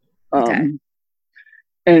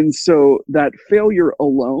 And so that failure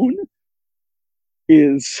alone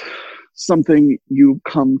is something you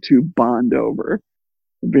come to bond over,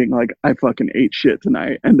 being like, I fucking ate shit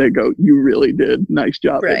tonight. And they go, you really did. Nice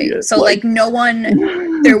job, idiot. So like no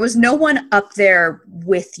one, there was no one up there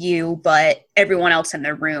with you, but everyone else in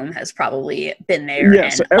the room has probably been there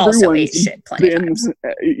and also ate shit plenty of times.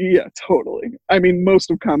 Yeah, totally. I mean,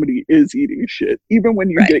 most of comedy is eating shit. Even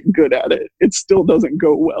when you get good at it, it still doesn't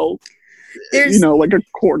go well. There's, like a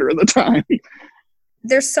quarter of the time.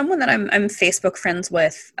 There's someone that I'm Facebook friends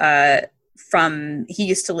with he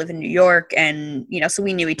used to live in New York, and so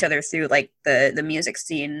we knew each other through like the music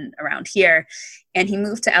scene around here, and he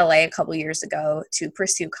moved to LA a couple years ago to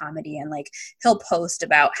pursue comedy, and like he'll post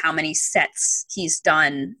about how many sets he's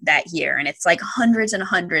done that year, and it's like hundreds and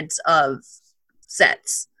hundreds of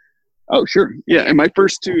sets. Oh sure. Yeah, in my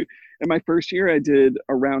first year I did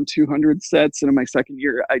around 200 sets, and in my second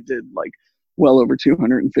year I did like well over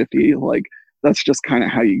 250. Like, that's just kind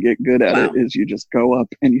of how you get good at it, is you just go up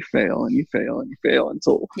and you fail and you fail and you fail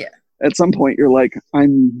until at some point you're like,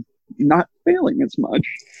 I'm not failing as much.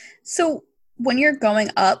 So when you're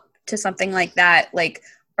going up to something like that, like,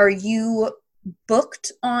 are you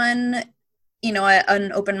booked on,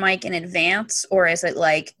 an open mic in advance, or is it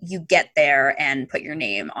like you get there and put your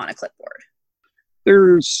name on a clipboard?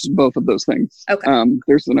 There's both of those things. Okay.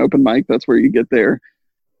 There's an open mic. That's where you get there.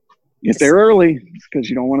 Get there early because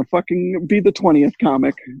you don't want to fucking be the 20th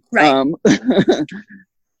comic. Right.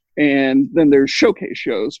 And then there's showcase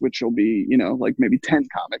shows, which will be, like maybe 10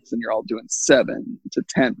 comics, and you're all doing 7 to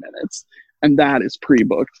 10 minutes. And that is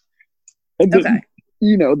pre-booked. And then,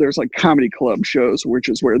 there's like comedy club shows, which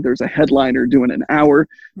is where there's a headliner doing an hour.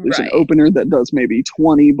 There's an opener that does maybe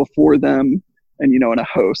 20 before them. And, and a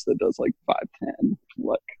host that does like 5-10.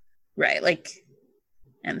 Like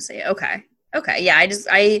MC. Okay. Yeah.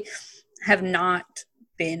 I have not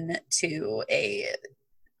been to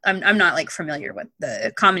I'm not like familiar with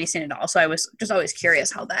the comedy scene at all. So I was just always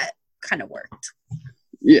curious how that kind of worked.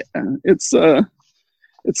 Yeah. It's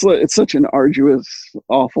such an arduous,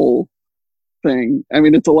 awful thing. I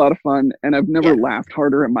mean, it's a lot of fun, and I've never Yeah. laughed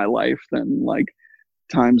harder in my life than like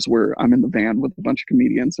times where I'm in the van with a bunch of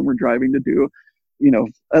comedians and we're driving to do,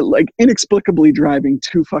 like inexplicably driving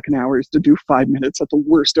 2 fucking hours to do 5 minutes at the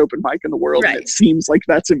worst open mic in the world. Right. And it seems like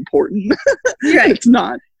that's important. Right. It's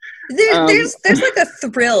not. There's like a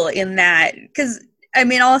thrill in that, because I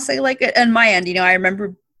mean, I'll say like on my end, I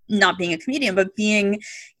remember not being a comedian, but being,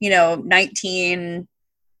 19.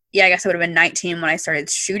 Yeah, I guess I would have been 19 when I started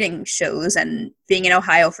shooting shows, and being in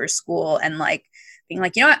Ohio for school, and like being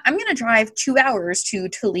like, what, I'm going to drive 2 hours to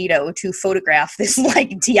Toledo to photograph this like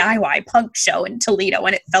DIY punk show in Toledo.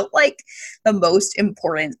 And it felt like the most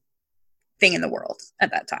important thing in the world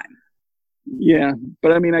at that time. Yeah.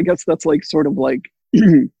 But I mean, I guess that's like sort of like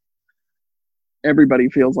everybody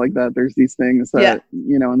feels like that. There's these things that,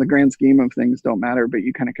 in the grand scheme of things don't matter, but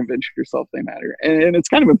you kind of convince yourself they matter. And it's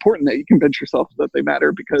kind of important that you convince yourself that they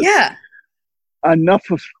matter, because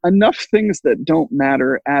enough things that don't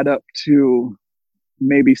matter add up to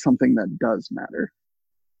maybe something that does matter.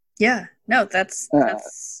 Yeah, no, that's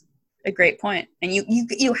a great point. And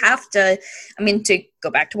you have to, I mean, to go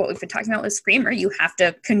back to what we've been talking about with Screamer, you have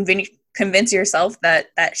to convince yourself that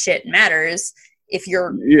shit matters if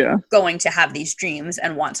you're going to have these dreams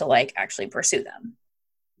and want to like actually pursue them.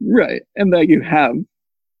 Right. And that you have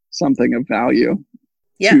something of value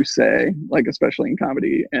to say, like, especially in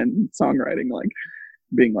comedy and songwriting, like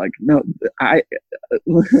being like, no, I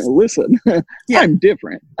listen, I'm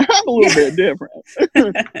different. I'm a little bit different.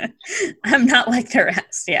 I'm not like the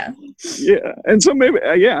rest. Yeah. Yeah. And so maybe,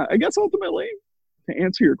 I guess ultimately, to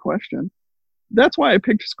answer your question, that's why I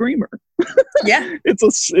picked Screamer. Yeah. It's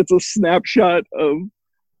a snapshot of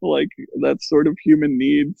like that sort of human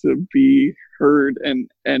need to be heard and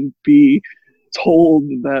be told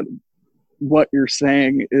that what you're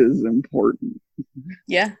saying is important.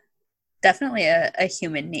 Yeah. Definitely a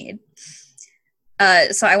human need.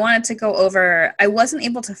 So I wanted to go over, I wasn't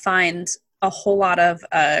able to find a whole lot of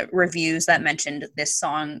reviews that mentioned this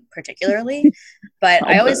song particularly, but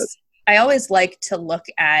I always like to look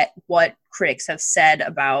at what critics have said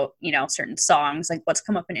about, certain songs, like what's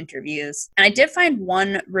come up in interviews. And I did find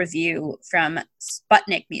one review from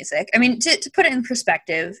Sputnik Music. I mean, to put it in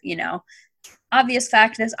perspective, obvious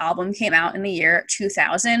fact, this album came out in the year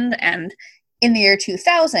 2000, and in the year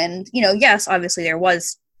 2000, yes, obviously there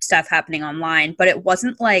was stuff happening online, but it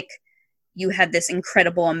wasn't like you had this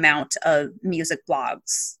incredible amount of music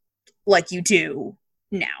blogs like you do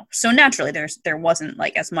now. So naturally there wasn't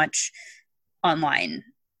like as much online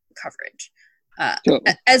coverage.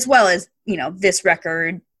 As well as, this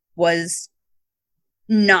record was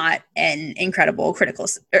not an incredible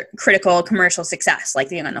critical commercial success like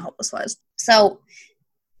The Young and the Hopeless was. So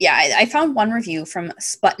yeah, I found one review from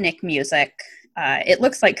Sputnik Music. It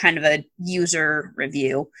looks like kind of a user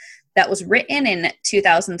review that was written in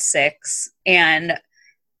 2006, and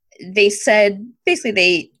they said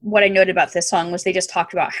basically what I noted about this song was they just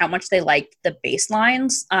talked about how much they liked the bass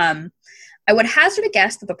lines. I would hazard a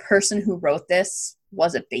guess that the person who wrote this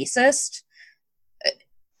was a bassist.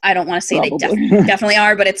 I don't want to say Probably. They definitely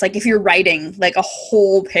are, but it's like if you're writing like a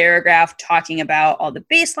whole paragraph talking about all the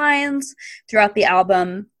bass lines throughout the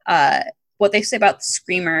album, what they say about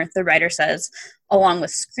Screamer, the writer says, along with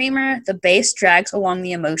Screamer, the bass drags along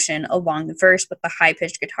the emotion along the verse with the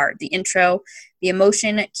high-pitched guitar. The intro, the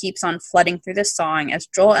emotion keeps on flooding through the song as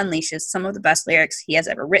Joel unleashes some of the best lyrics he has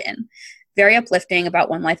ever written. Very uplifting about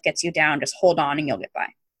when life gets you down, just hold on and you'll get by.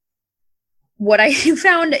 What I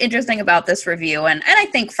found interesting about this review, and I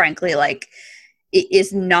think frankly, like, it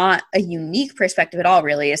is not a unique perspective at all,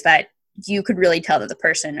 really, is that you could really tell that the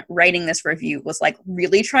person writing this review was like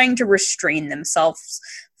really trying to restrain themselves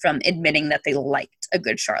from admitting that they liked a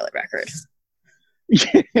Good Charlotte record.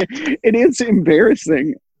 It is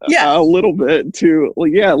embarrassing a little bit too.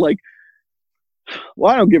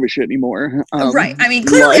 Well, I don't give a shit anymore. Right. I mean,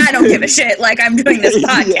 clearly I don't give a shit. Like, I'm doing this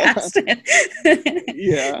podcast.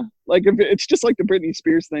 Yeah. Like, if it's just like the Britney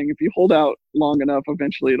Spears thing. If you hold out long enough,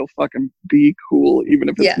 eventually it'll fucking be cool, even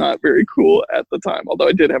if it's not very cool at the time. Although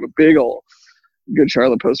I did have a big old Good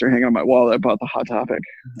Charlotte poster hanging on my wall that I bought the Hot Topic.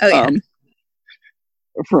 Oh, yeah.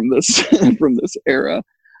 From this era.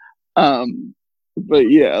 But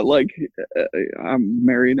yeah, like, I'm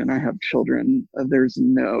married and I have children. There's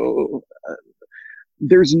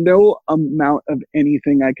no amount of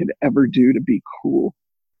anything I could ever do to be cool.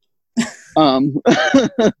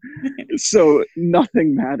 So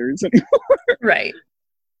nothing matters anymore. Right.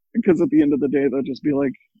 Because at the end of the day, they'll just be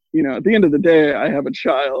like, at the end of the day, I have a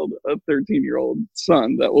child, a 13-year-old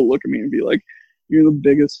son that will look at me and be like, you're the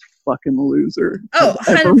biggest fucking loser. Oh,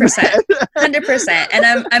 100%. 100%.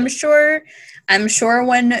 And I'm sure, I'm sure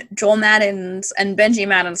when Joel Madden's and Benji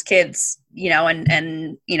Madden's kids,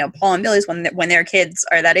 and Paul and Billy's, when their kids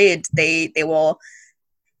are that age, they will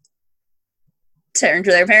turn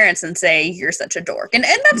to their parents and say, "You're such a dork," and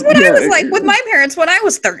that's what I was like with my parents when I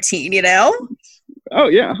was 13. Oh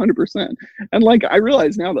yeah, 100%. And like I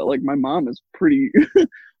realize now that like my mom is pretty.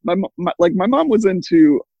 my mom was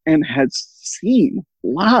into and had seen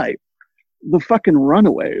live the fucking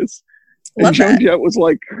Runaways. And Joan Jett was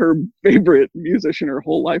like her favorite musician her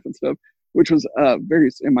whole life and stuff, which was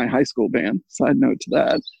in my high school band. Side note to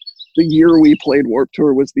that. The year we played Warped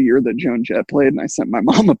Tour was the year that Joan Jett played, and I sent my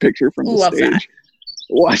mom a picture from the stage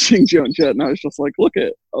watching Joan Jett, and I was just like, look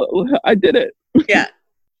I did it. Yeah.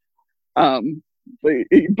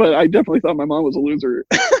 But I definitely thought my mom was a loser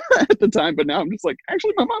at the time, but now I'm just like,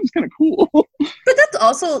 actually my mom's kind of cool. But that's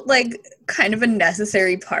also like kind of a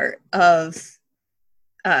necessary part of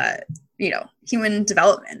human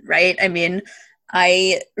development, right? I mean,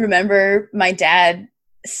 I remember my dad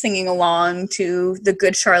singing along to the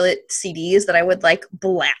Good Charlotte CDs that I would like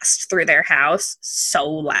blast through their house so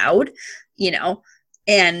loud,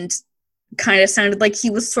 and kind of sounded like he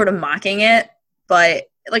was sort of mocking it. But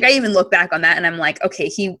like, I even look back on that and I'm like, okay,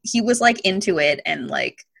 he was like into it and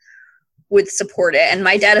like would support it. And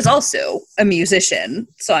my dad is also a musician.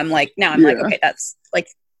 So I'm like, like, okay, that's like,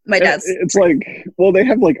 my dad's. It's like, well, they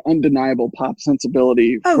have like undeniable pop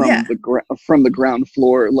sensibility from the ground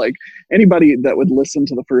floor. Like anybody that would listen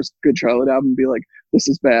to the first Good Charlotte album and be like, this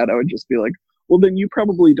is bad, I would just be like, well, then you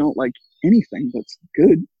probably don't like anything that's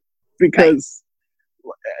good, because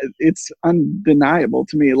it's undeniable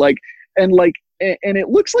to me. Like, and it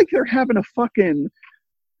looks like they're having a fucking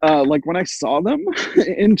like when I saw them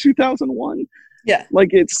in 2001. Yeah. Like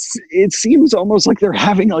it seems almost like they're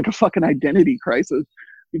having like a fucking identity crisis,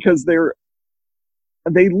 because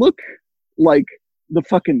they look like the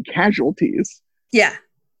fucking Casualties. Yeah.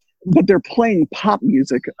 But they're playing pop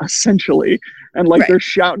music essentially, and like they're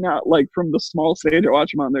shouting out like from the small stage I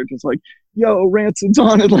watch them on. They're just like, "Yo, Rancid's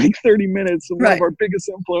on in like 30 minutes, and one of our biggest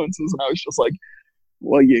influences." And I was just like,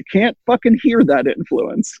 "Well, you can't fucking hear that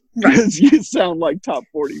influence because you sound like top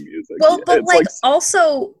 40 music." Well, but like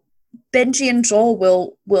also, Benji and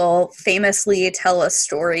Joel will famously tell a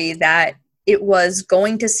story that it was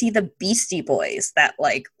going to see the Beastie Boys that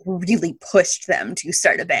like really pushed them to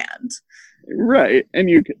start a band. Right.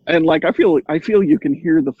 And like I feel you can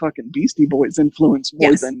hear the fucking Beastie Boys influence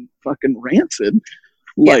more than fucking Rancid.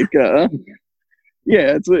 Like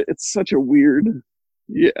it's such a weird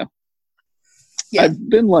I've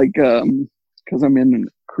been like because I'm in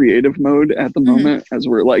creative mode at the moment as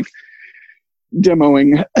we're like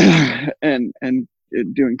demoing and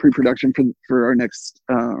doing pre-production for our next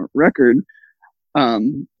record.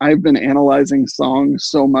 I've been analyzing songs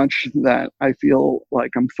so much that I feel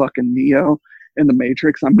like I'm fucking Neo in the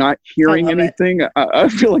Matrix. I'm not hearing anything. I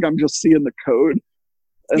feel like I'm just seeing the code.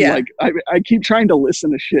 And like I keep trying to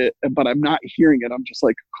listen to shit, but I'm not hearing it. I'm just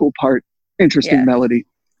like, cool part, interesting melody.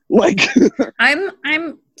 Like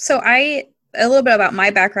I'm so a little bit about my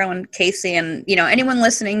background, Casey, and anyone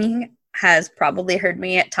listening has probably heard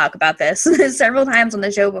me talk about this several times on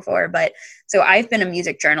the show before, but so I've been a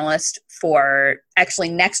music journalist for actually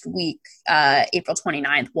next week, April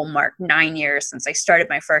 29th will mark 9 years since I started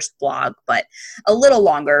my first blog, but a little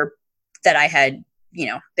longer that I had,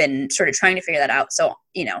 been sort of trying to figure that out. So,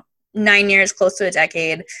 9 years, close to a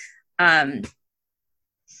decade. And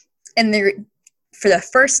for the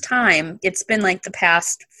first time, it's been like the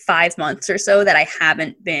past 5 months or so that I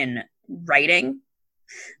haven't been writing.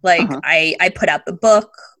 Like I put out the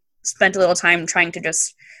book, spent a little time trying to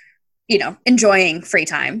just, enjoying free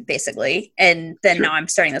time basically. And then now I'm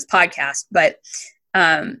starting this podcast, but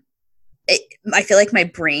I feel like my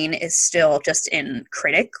brain is still just in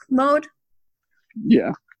critic mode.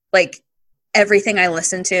 Yeah. Like everything I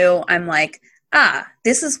listen to, I'm like,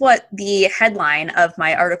 this is what the headline of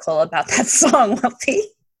my article about that song will be.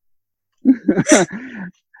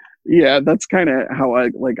 Yeah, that's kind of how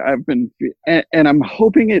I've been, and I'm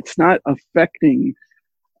hoping it's not affecting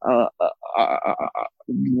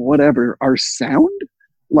whatever our sound.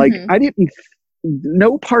 Like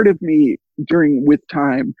no part of me with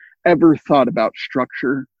time ever thought about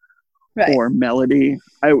structure or melody.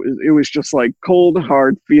 It was just like cold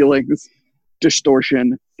hard feelings,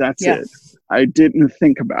 distortion, that's it. I didn't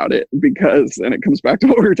think about it because, and it comes back to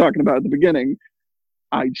what we were talking about at the beginning,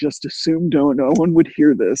 I just assumed no one would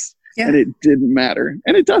hear this, and it didn't matter,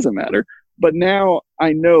 and it doesn't matter. But now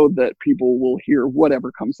I know that people will hear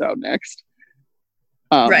whatever comes out next.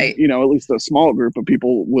 At least a small group of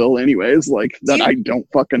people will anyways, like that I don't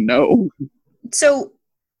fucking know. So,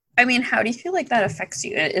 I mean, how do you feel like that affects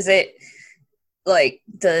you? Is it like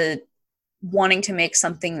the wanting to make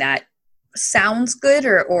something that sounds good,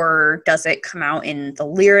 or does it come out in the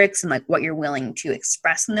lyrics and like what you're willing to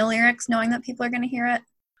express in the lyrics, knowing that people are going to hear it?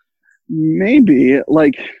 Maybe,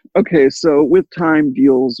 like, okay, so With Time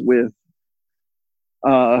deals with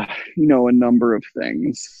a number of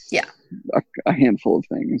things. Yeah. A handful of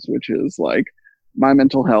things, which is like my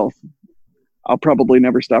mental health. I'll probably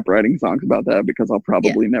never stop writing songs about that because I'll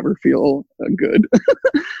probably never feel good,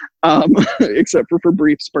 except for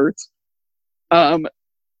brief spurts. And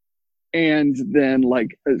then like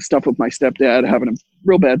stuff with my stepdad, having a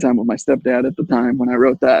real bad time with my stepdad at the time when I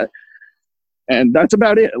wrote that. And that's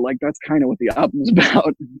about it. Like, that's kind of what the album's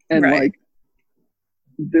about. And like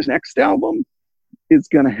this next album is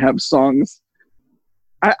going to have songs.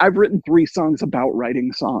 I've written 3 songs about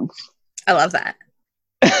writing songs. I love that.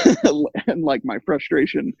 And like my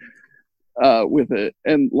frustration with it.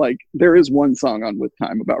 And like there is one song on With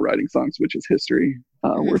Time about writing songs, which is History,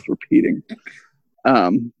 worth repeating.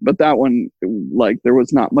 But that one, like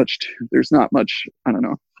there's not much, I don't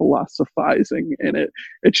know, philosophizing in it.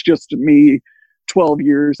 It's just me 12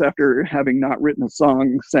 years after having not written a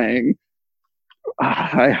song saying,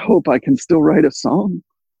 I hope I can still write a song.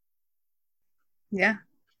 Yeah.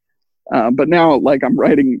 But now like I'm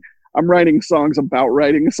writing songs about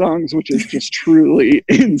writing songs, which is just truly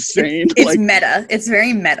insane. It's like, meta. It's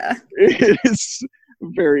very meta. It is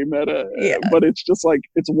very meta. Yeah. But it's just like,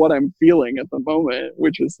 it's what I'm feeling at the moment,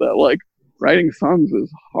 which is that like writing songs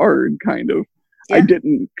is hard, kind of. Yeah. I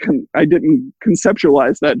didn't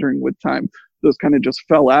conceptualize that during With Time. Those kind of just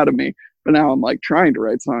fell out of me. But now I'm like trying to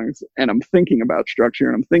write songs and I'm thinking about structure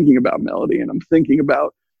and I'm thinking about melody and I'm thinking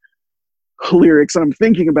about lyrics and I'm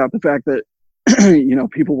thinking about the fact that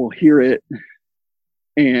people will hear it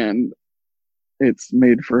and it's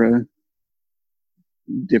made for a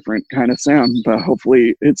different kind of sound, but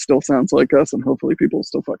hopefully it still sounds like us and hopefully people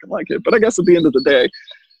still fucking like it. But I guess at the end of the day,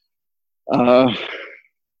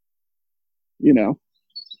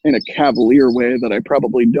 in a cavalier way that I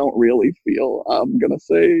probably don't really feel, I'm gonna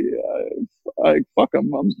say I fuck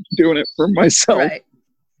them. I'm doing it for myself. Right.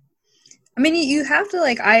 I mean, you have to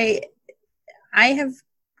like, I have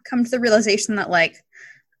come to the realization that like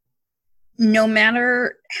no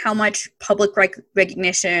matter how much public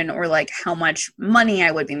recognition or like how much money I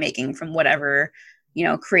would be making from whatever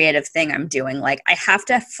creative thing I'm doing, like I have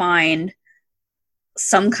to find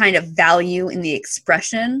some kind of value in the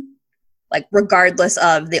expression, like regardless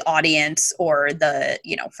of the audience or the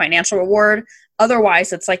financial reward.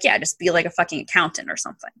 Otherwise it's like, yeah, just be like a fucking accountant or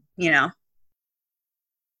something. Yeah,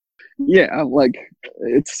 like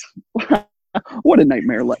it's what a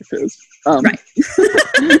nightmare life is. Right.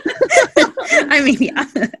 I mean, yeah.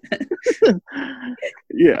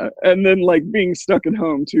 Yeah. And then like being stuck at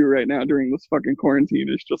home too right now during this fucking quarantine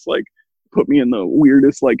is just like put me in the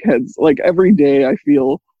weirdest like heads. Like every day I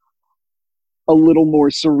feel a little more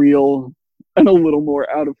surreal and a little more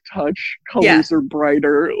out of touch. Colors are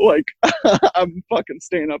brighter. Like I'm fucking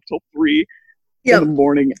staying up till 3 in the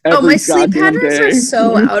morning every my sleep patterns day. Are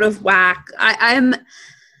so out of whack.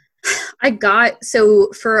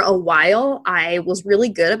 So for a while, I was really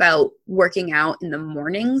good about working out in the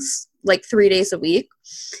mornings, like 3 days a week.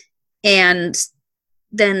 And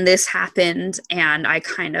then this happened and I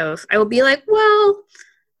would be like, well,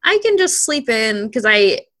 I can just sleep in because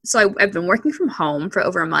I've been working from home for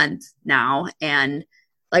over a month now. And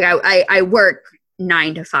like, I work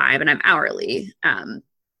 9 to 5 and I'm hourly.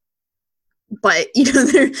 But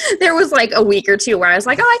there was like a week or two where I was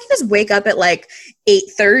like, oh, I can just wake up at like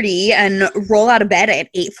 8:30 and roll out of bed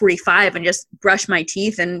at 8:45 and just brush my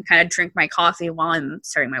teeth and kind of drink my coffee while I'm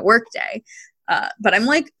starting my work day. But I'm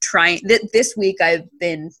like trying this week.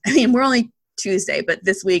 We're only Tuesday, but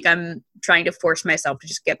this week I'm trying to force myself to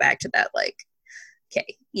just get back to that, like,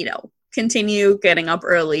 okay, continue getting up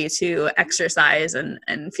early to exercise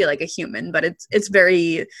and feel like a human. But it's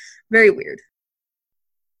very, very weird.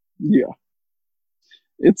 Yeah.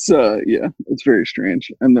 It's very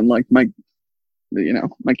strange. And then like my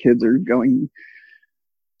kids are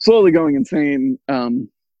slowly going insane out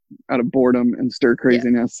of boredom and stir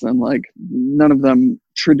craziness. And like none of them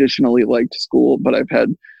traditionally liked school, but I've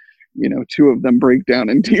had 2 of them break down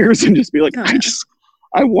in tears and just be like, I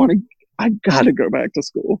gotta go back to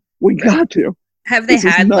school. We got to. Have they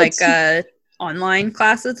had like online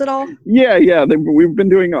classes at all? Yeah. We've been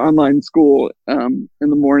doing online school in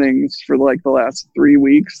the mornings for like the last 3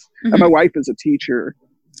 weeks. Mm-hmm. And my wife is a teacher,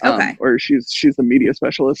 or she's the media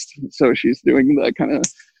specialist, so she's doing that kind of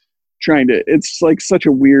it's like such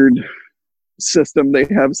a weird system they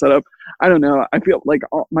have set up. I don't know. I feel like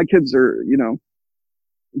my kids are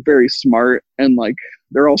very smart, and like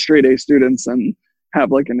they're all straight A students and have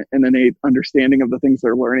like an innate understanding of the things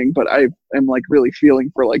they're learning. But I am like really feeling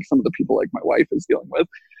for like some of the people like my wife is dealing with.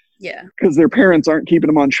 Yeah. Because their parents aren't keeping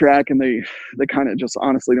them on track, and they kind of just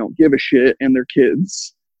honestly don't give a shit. And their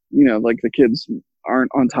kids, you know, like the kids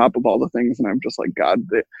aren't on top of all the things. And I'm just like, God,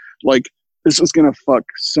 like this is going to fuck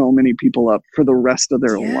so many people up for the rest of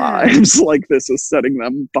their lives. Like this is setting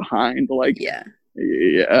them behind. Like, yeah,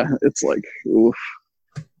 it's like, oof.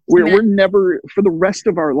 We're never, for the rest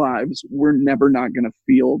of our lives, we're never not going to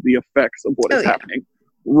feel the effects of what is happening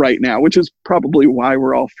right now, which is probably why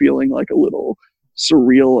we're all feeling like a little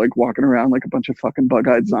surreal, like walking around like a bunch of fucking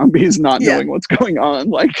bug-eyed zombies, not knowing what's going on.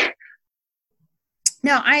 Like,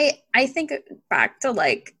 no, I think back to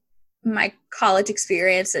like my college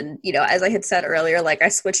experience, and you know, as I had said earlier, like I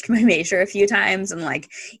switched my major a few times, and like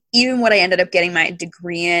even what I ended up getting my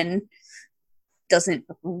degree in doesn't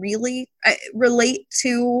really relate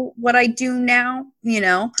to what I do now, you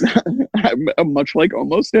know. I'm much like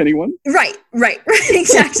almost anyone. Right,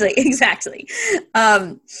 exactly.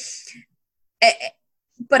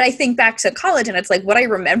 But I think back to college, and it's like what I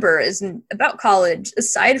remember is about college,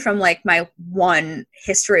 aside from like my one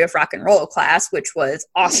history of rock and roll class, which was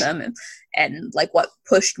awesome, and like what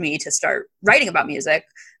pushed me to start writing about music.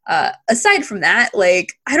 Aside from that,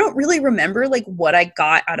 like I don't really remember like what I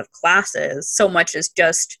got out of classes so much as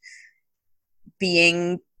just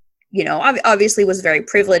being, you know, obviously was very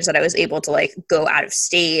privileged that I was able to like go out of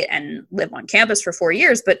state and live on campus for 4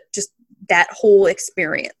 years, but just that whole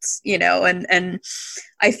experience, you know, and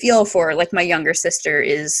I feel for like my younger sister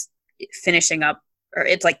is finishing up, or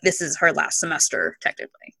it's like this is her last semester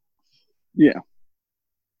technically. Yeah.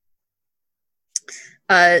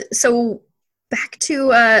 So back to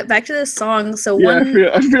the song. So I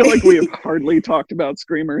feel like we have hardly talked about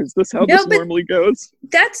Screamer. Is this how this normally goes?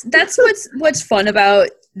 That's what's fun about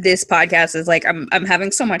this podcast is like I'm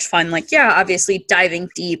having so much fun. Like, yeah, obviously diving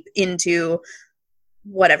deep into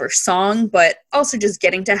whatever song, but also just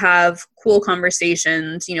getting to have cool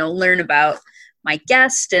conversations, you know, learn about my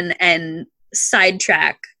guest and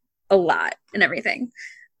sidetrack a lot and everything.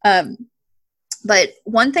 But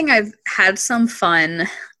one thing I've had some fun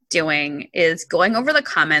doing is going over the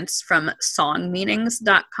comments from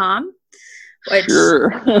songmeanings.com. Which,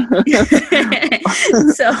 sure.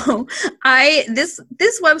 So this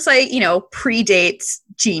website, you know, predates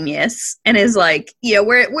Genius and is like, you know,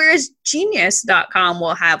 whereas Genius.com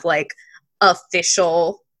will have like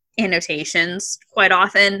official annotations quite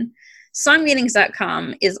often.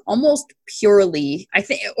 Songmeanings.com is almost purely, I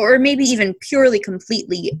think, or maybe even purely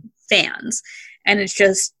completely fans. And it's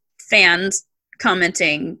just fans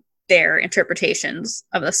commenting their interpretations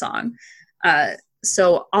of the song.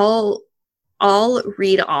 So I'll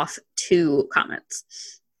read off 2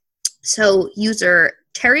 comments. So user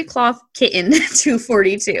Terry Cloth Kitten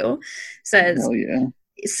 242 says, hell yeah.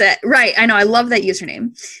 Right, I know, I love that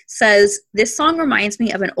username. Says, this song reminds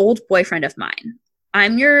me of an old boyfriend of mine.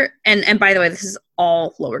 I'm your, and by the way, this is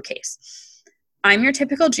all lowercase. I'm your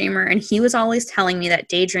typical dreamer, and he was always telling me that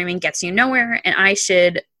daydreaming gets you nowhere, and I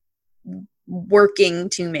should working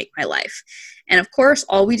to make my life. And of course,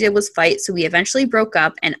 all we did was fight, so we eventually broke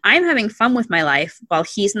up, and I'm having fun with my life while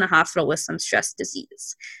he's in the hospital with some stress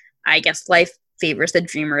disease. I guess life favors the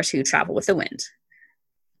dreamers who travel with the wind.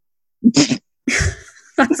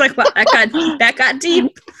 I was like, wow, that got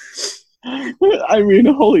deep. I mean,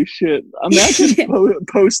 holy shit. Imagine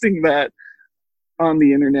posting that on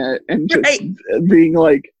the internet and just being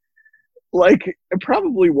like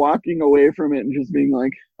probably walking away from it and just being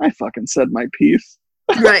like, I fucking said my piece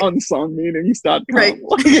on songmeanings.com. Right.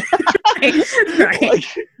 Right. Like,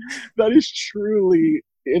 that is truly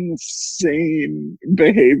insane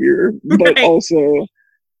behavior, but also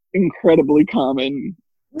incredibly common.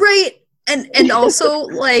 Right. And also,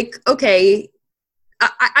 like, okay,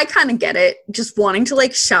 I kind of get it, just wanting to,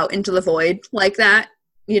 like, shout into the void like that,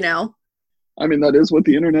 you know? I mean, that is what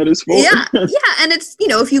the internet is for. Yeah, and it's, you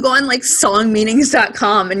know, if you go on, like,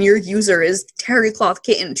 songmeanings.com and your user is Terry Cloth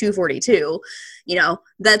Kitten 242, you know,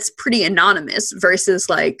 that's pretty anonymous versus,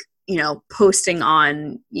 like, you know, posting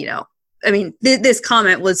on, you know, I mean, this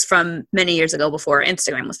comment was from many years ago before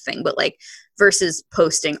Instagram was a thing, but, like, versus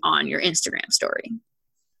posting on your Instagram story.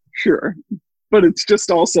 Sure. But it's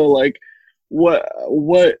just also, like, what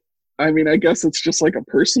I mean, I guess it's just like a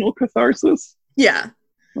personal catharsis. Yeah.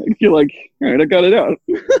 Like, you're like, all right, I got it out.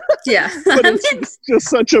 Yeah. But it's just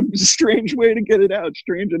such a strange way to get it out.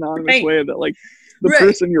 Strange anonymous way that, like, the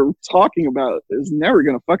person you're talking about is never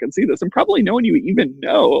going to fucking see this, and probably no one you even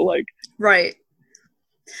know. Like, right.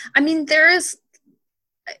 I mean, there's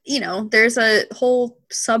a whole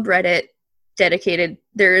subreddit dedicated.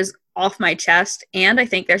 There's Off My Chest, and I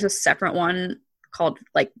think there's a separate one called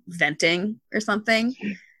like Venting or something.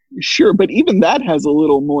 Sure, but even that has a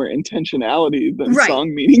little more intentionality than Right.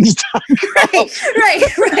 songmeanings.com. Right.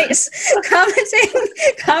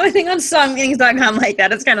 Commenting on songmeanings.com like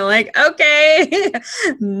that, it's kind of like, okay,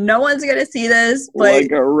 no one's gonna see this, but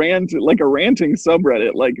like a ranting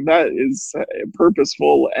subreddit, like that is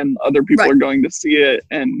purposeful, and other people Right. are going to see it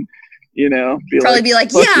and probably be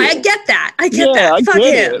like, yeah, I get that. I get that. I Fuck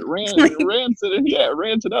get him. it.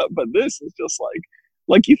 Rant it up. But this is just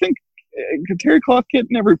like you think Terry Cloth Kid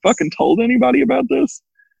never fucking told anybody about this?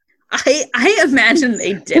 I imagine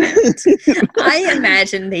they didn't. I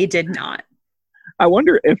imagine they did not. I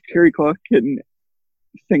wonder if Terry Cloth Kitten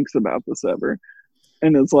thinks about this ever,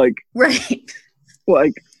 and it's like, right,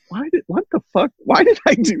 what the fuck? Why did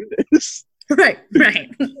I do this? Right.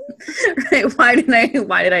 Why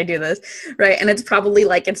did I do this? Right. And it's probably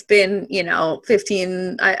like, it's been,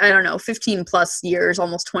 15 plus years,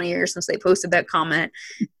 almost 20 years since they posted that comment.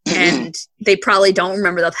 And they probably don't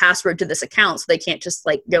remember the password to this account. So they can't just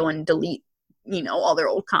like go and delete, all their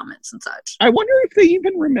old comments and such. I wonder if they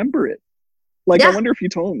even remember it. Like, Yeah. I wonder if you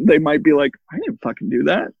told them, they might be like, I didn't fucking do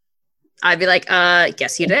that. I'd be like,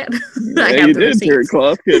 guess you did. Yeah, I have you the did, receipts. Terry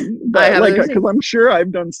Cloth Kid. But have the because receipts. I'm sure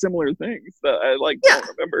I've done similar things that I Yeah. don't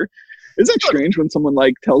remember. Isn't it strange when someone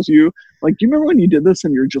like tells you, like, do you remember when you did this?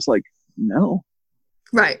 And you're just like, no.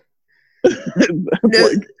 Right.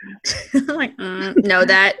 Like, like, no,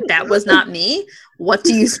 that was not me. What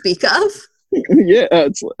do you speak of? yeah,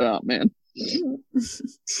 it's oh man.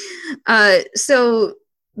 So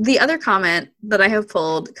the other comment that I have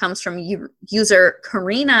pulled comes from user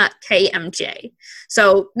Karina KMJ.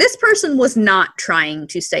 So this person was not trying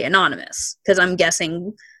to stay anonymous, because I'm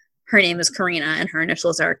guessing her name is Karina and her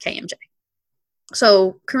initials are KMJ.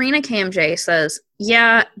 So Karina KMJ says,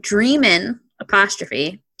 yeah, Dreamin'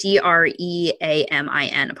 apostrophe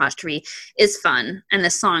DREAMIN apostrophe is fun, and the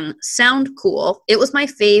song sound cool. It was my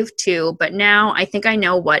fave too, but now I think I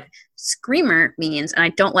know what screamer means, and I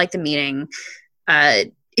don't like the meaning.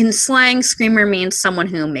 In slang, screamer means someone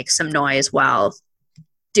who makes some noise while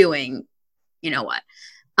doing, what.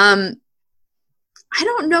 I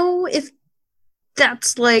don't know if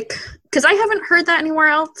that's like, because I haven't heard that anywhere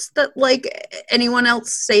else, that like anyone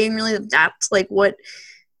else saying really that that's like what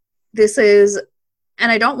this is. And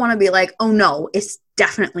I don't want to be like, oh no, it's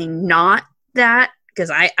definitely not that, because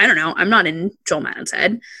I don't know, I'm not in Joel Madden's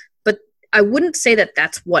head, but I wouldn't say that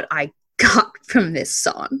that's what I got from this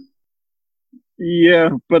song. Yeah,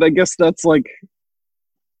 but I guess that's like,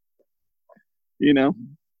 the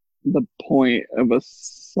point of a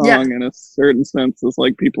song in a certain sense is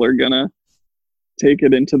like people are gonna take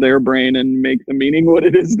it into their brain and make the meaning what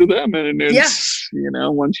it is to them. And it's,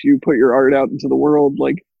 once you put your art out into the world,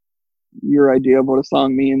 like your idea of what a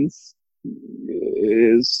song means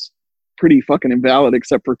is pretty fucking invalid,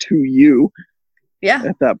 except for to you. Yeah.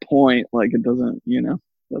 At that point, like it doesn't,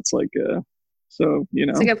 that's like, so,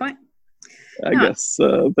 That's a good point. I guess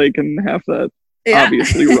they can have that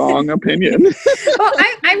obviously wrong opinion. Well,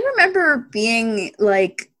 I remember being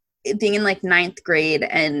in like ninth grade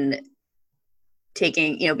and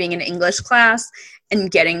taking, being in English class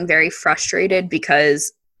and getting very frustrated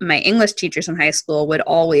because my English teachers in high school would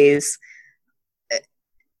always,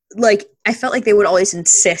 I felt like they would always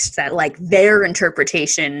insist that like their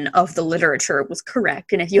interpretation of the literature was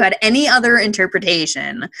correct. And if you had any other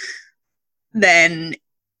interpretation, then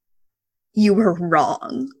you were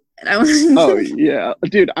wrong. And I was oh yeah,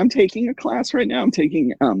 dude, I'm taking a class right now. I'm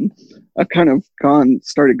taking I've kind of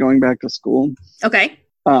started going back to school. Okay.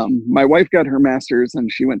 My wife got her master's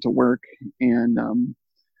and she went to work, and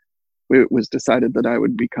it was decided that I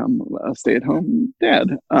would become a stay-at-home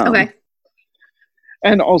dad. Okay.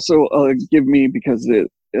 And also give me, because at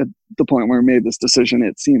the point where we made this decision,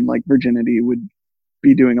 it seemed like Virginity would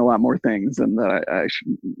be doing a lot more things, and that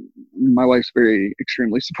my wife's very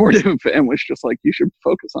extremely supportive and was just like, you should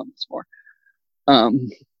focus on this more.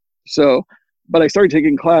 So, but I started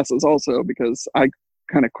taking classes also because I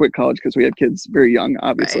kind of quit college because we had kids very young,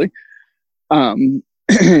 obviously. Right.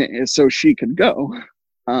 So she could go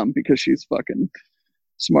because she's fucking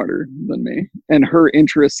smarter than me, and her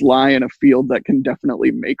interests lie in a field that can definitely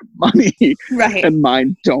make money, right? And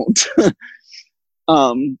mine don't.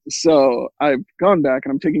 So I've gone back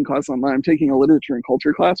and I'm taking classes online. I'm taking a literature and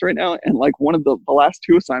culture class right now, and like one of the last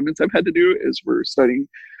two assignments I've had to do is we're studying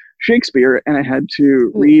Shakespeare, and I had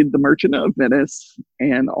to read The Merchant of Venice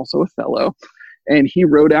and also Othello. And he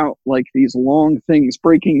wrote out like these long things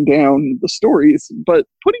breaking down the stories, but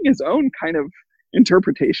putting his own kind of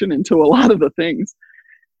interpretation into a lot of the things.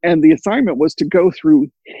 And the assignment was to go through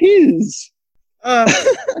his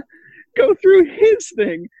Go through his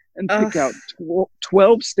thing and pick out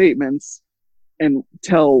 12 statements and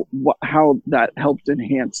tell how that helped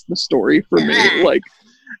enhance the story for me.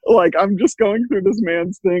 Like I'm just going through this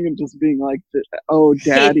man's thing and just being like, oh,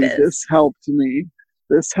 daddy, this helped me.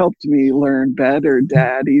 This helped me learn better,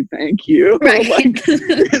 daddy. Thank you. Right. Like,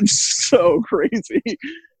 it's so crazy.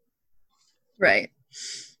 Right.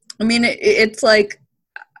 I mean, it's like,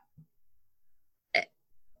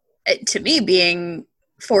 to me, being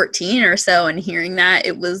 14 or so and hearing that,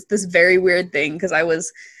 it was this very weird thing because I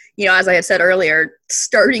was, as I had said earlier,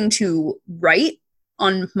 starting to write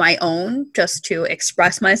on my own just to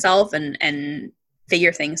express myself and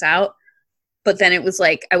figure things out. But then it was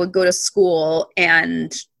like I would go to school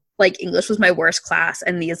and like English was my worst class,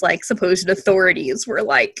 and these like supposed authorities were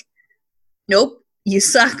like, nope, you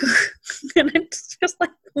suck. And I'm just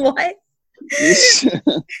like, what?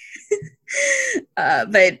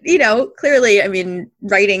 But clearly, I mean,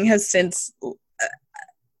 writing has since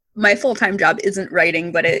my full-time job isn't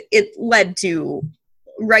writing, but it led to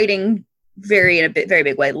writing in a very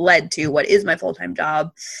big way led to what is my full-time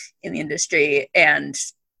job in the industry, and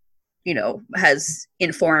has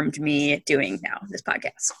informed me doing now this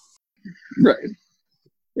podcast. Right.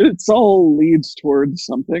 It's all leads towards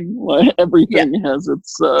something. Like everything has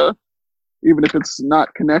its even if it's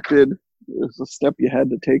not connected, there's a step you had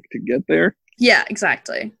to take to get there. Yeah,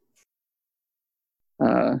 exactly.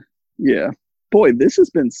 Yeah. Boy, this has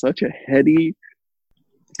been such a heady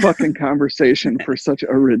fucking conversation for such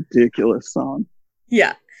a ridiculous song.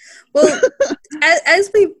 Yeah. Well, as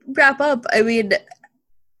we wrap up, I mean,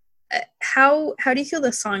 how do you feel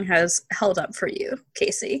this song has held up for you,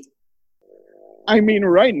 Casey? I mean,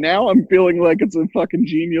 right now I'm feeling like it's a fucking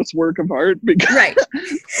genius work of art because, right.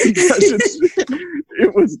 because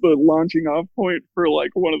it was the launching off point for like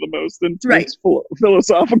one of the most intense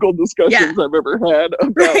philosophical discussions I've ever had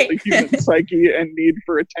about the human psyche and need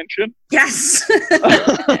for attention. Yes.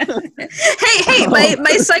 hey,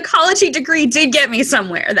 my psychology degree did get me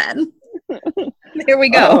somewhere then. There we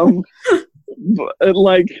go.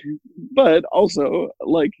 But also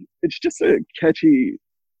like it's just a catchy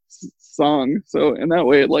song, so in that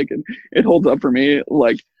way it holds up for me.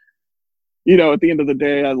 Like, at the end of the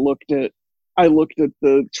day, I looked at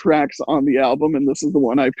the tracks on the album, and this is the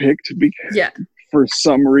one I picked because for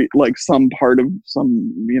some some part of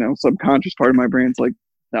subconscious part of my brain's like,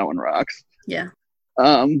 that one rocks.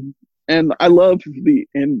 And I love the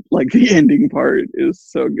end, like the ending part is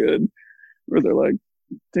so good where they're like,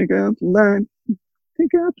 take out the line,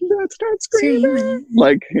 take out the line, start screaming.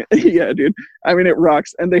 Like, yeah, dude. I mean, it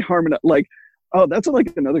rocks, and they harmonize. Like, oh, that's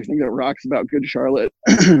like another thing that rocks about Good Charlotte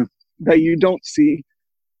that you don't see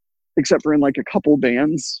except for in like a couple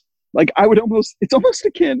bands. Like, it's almost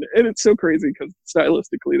akin, and it's so crazy because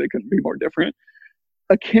stylistically they couldn't be more different.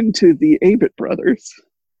 Akin to the Avett Brothers.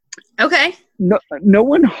 Okay. No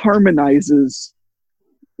one harmonizes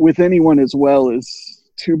with anyone as well as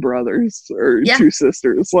two brothers or two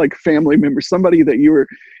sisters, like family members, somebody that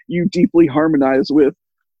you deeply harmonize with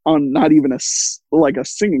on not even a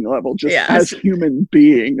singing level, just as human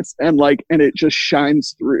beings, and it just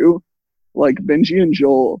shines through. Like Benji and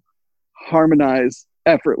Joel harmonize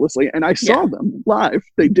effortlessly, and I saw them live.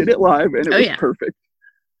 They did it live, and it was perfect.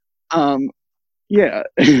 And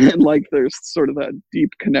like there's sort of that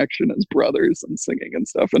deep connection as brothers and singing and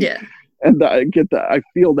stuff, and I get that. I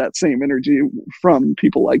feel that same energy from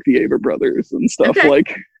people like the Avett Brothers and stuff. Okay.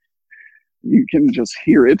 Like, you can just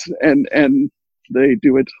hear it, and they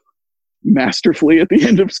do it masterfully at the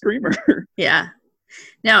end of Screamer. Yeah.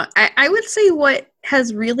 Now, I would say what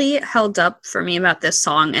has really held up for me about this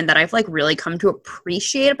song, and that I've like really come to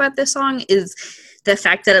appreciate about this song, is the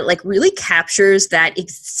fact that it like really captures that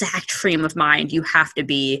exact frame of mind you have to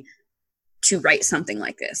be to write something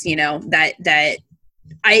like this. That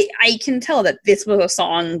I can tell that this was a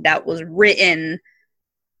song that was written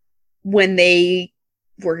when they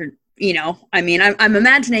were, I mean, I'm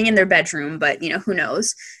imagining in their bedroom, but who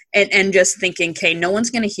knows? And just thinking, okay, no one's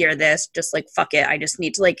going to hear this. Just like, fuck it. I just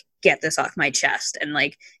need to like get this off my chest, and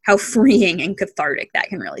like how freeing and cathartic that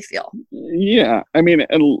can really feel. Yeah. I mean,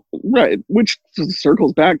 right. Which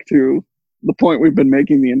circles back to the point we've been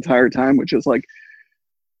making the entire time, which is like,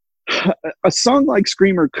 a song like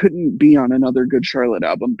Screamer couldn't be on another Good Charlotte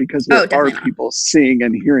album because there are people seeing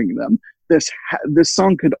and hearing them. This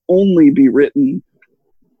song could only be written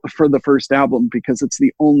for the first album because it's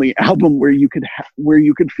the only album where you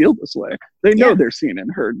could feel this way. They know they're seen and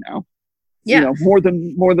heard now. Yeah, more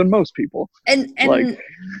than most people. And like,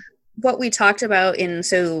 what we talked about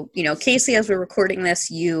Casey, as we're recording this,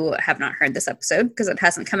 you have not heard this episode because it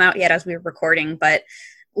hasn't come out yet as we're recording, but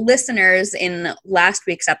listeners, in last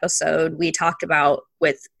week's episode, we talked about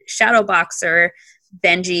with Shadowboxer,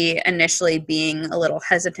 Benji initially being a little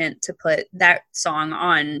hesitant to put that song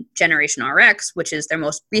on Generation RX, which is their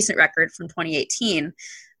most recent record from 2018,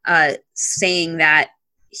 saying that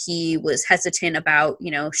he was hesitant about,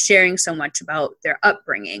 sharing so much about their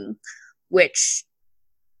upbringing, which,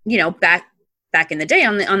 back in the day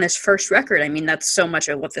on this first record, I mean, that's so much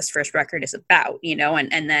of what this first record is about,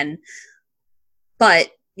 and then, but,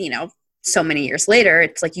 so many years later,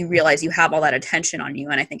 it's like you realize you have all that attention on you,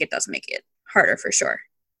 and I think it does make it harder for sure.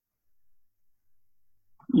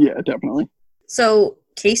 Yeah, definitely. So,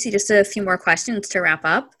 Casey, just a few more questions to wrap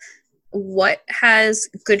up. What has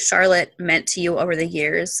Good Charlotte meant to you over the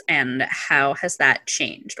years, and how has that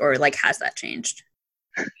changed, or has that changed?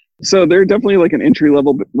 So they're definitely like an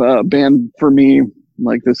entry-level band for me.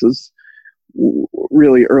 Like, this is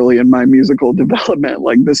really early in my musical development.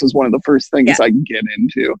 Like, this is one of the first things I get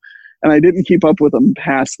into. And I didn't keep up with them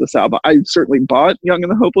past this album. I certainly bought Young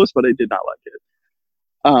and the Hopeless, but I did not like it.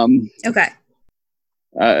 Okay.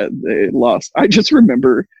 They lost. I just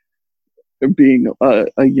remember being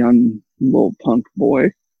a young little punk boy,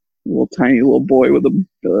 a little tiny little boy with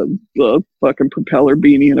a fucking propeller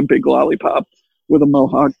beanie and a big lollipop with a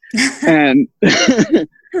mohawk, and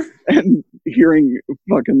and hearing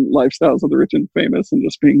fucking Lifestyles of the Rich and Famous and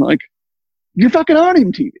just being like, "You're fucking on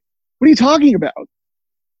MTV. What are you talking about?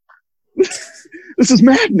 This is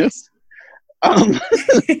madness."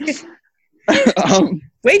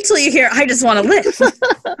 Wait till you hear I Just Want to Live.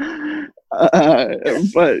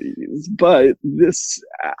 But this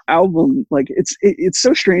album, like, it's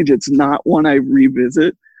so strange. It's not one I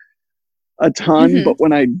revisit a ton, but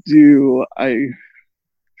when I do,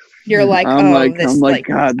 you're like, I'm like,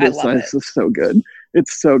 God, this is so good.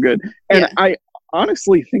 It's so good. And I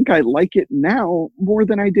honestly think I like it now more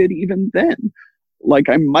than I did even then. Like,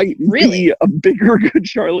 I might be a bigger Good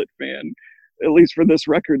Charlotte fan, at least for this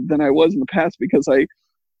record, than I was in the past, because I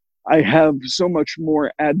have so much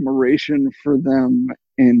more admiration for them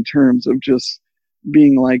in terms of just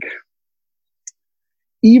being like,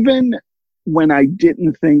 even when I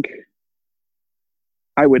didn't think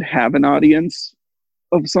I would have an audience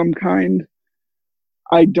of some kind,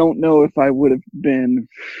 I don't know if I would have been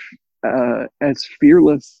as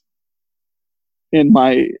fearless in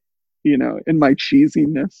my, in my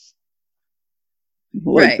cheesiness.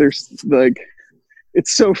 Like, there's like,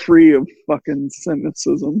 it's so free of fucking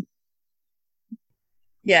cynicism.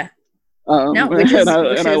 Yeah. And I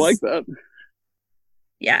like that.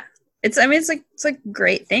 Yeah. It's a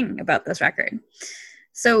great thing about this record.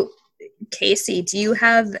 So, Casey, do you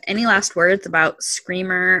have any last words about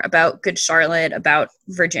Screamer, about Good Charlotte, about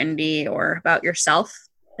Virginity, or about yourself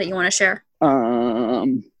that you want to share?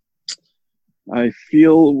 I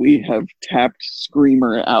feel we have tapped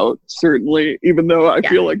Screamer out, certainly, even though I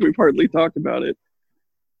feel like we've hardly talked about it.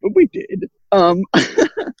 But we did.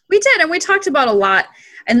 We did, and we talked about a lot.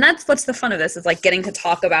 And that's what's the fun of this, is like getting to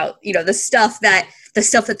talk about, the stuff that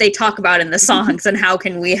they talk about in the songs, and how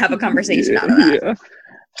can we have a conversation out of that. Yeah.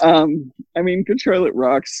 I mean, Good Charlotte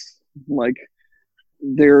rocks. Like,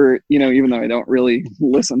 they're, even though I don't really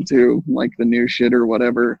listen to like the new shit or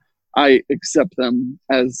whatever, I accept them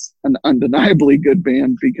as an undeniably good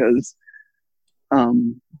band because,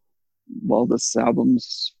 well, this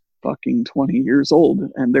album's fucking 20 years old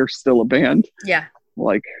and they're still a band. Yeah.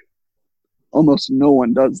 Like, almost no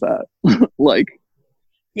one does that. Like,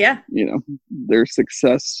 yeah, their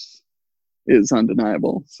success is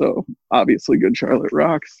undeniable. So obviously Good Charlotte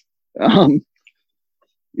rocks.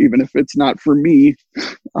 Even if it's not for me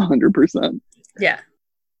 100%. Yeah.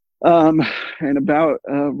 And about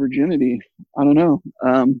Virginity, I don't know.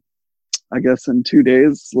 I guess in 2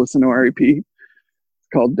 days, listen to our EP. It's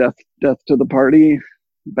called Death to the Party.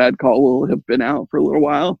 Bad Call will have been out for a little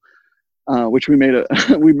while, which we made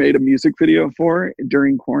a music video for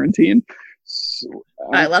during quarantine. So,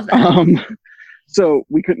 I love that. So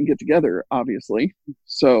we couldn't get together, obviously.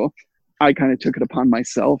 So I kind of took it upon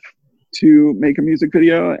myself to make a music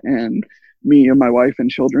video, and me and my wife and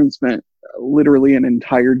children spent literally an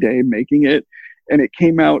entire day making it, and it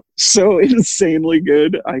came out so insanely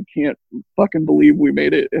good. I can't fucking believe we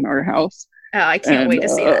made it in our house. Oh, I can't wait to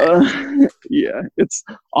see that. Yeah,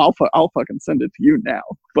 I'll fucking send it to you now.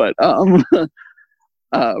 But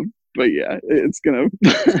yeah, it's gonna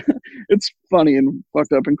it's funny and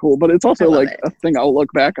fucked up and cool, but it's also like a thing I'll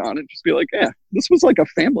look back on and just be like, yeah, this was like a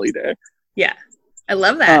family day. Yeah, I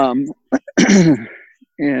love that.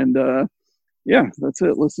 And yeah, that's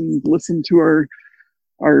it. Listen to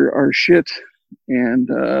our shit, and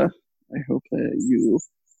I hope that you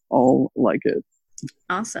all like it.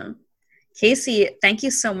 Awesome. Casey, thank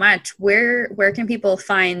you so much. Where can people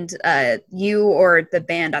find you or the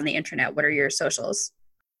band on the internet? What are your socials?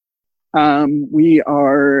 We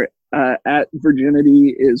are at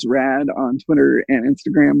Virginity is Rad on Twitter and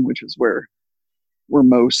Instagram, which is where we're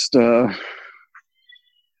most, I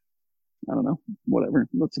don't know, whatever.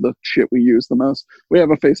 That's the shit we use the most. We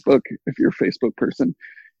have a Facebook. If you're a Facebook person,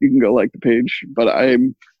 you can go like the page, but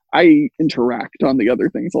I interact on the other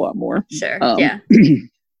things a lot more. Sure. Yeah.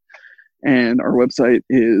 And our website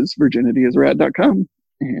is virginityisrad.com,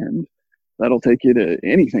 and that'll take you to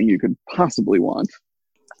anything you could possibly want.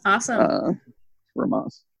 Awesome. From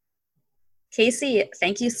us. Casey,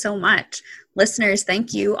 thank you so much. Listeners,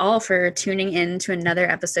 thank you all for tuning in to another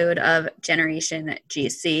episode of Generation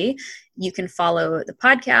GC. You can follow the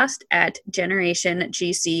podcast at Generation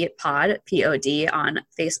GC Pod, Pod, on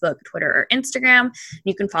Facebook, Twitter, or Instagram.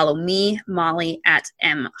 You can follow me, Molly, at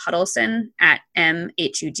M Huddleston, at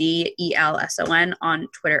MHUDELSON on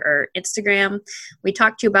Twitter or Instagram. We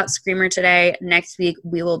talked to you about Screamer today. Next week,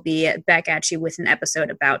 we will be back at you with an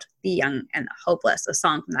episode about The Young and the Hopeless, a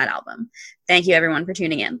song from that album. Thank you, everyone, for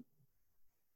tuning in.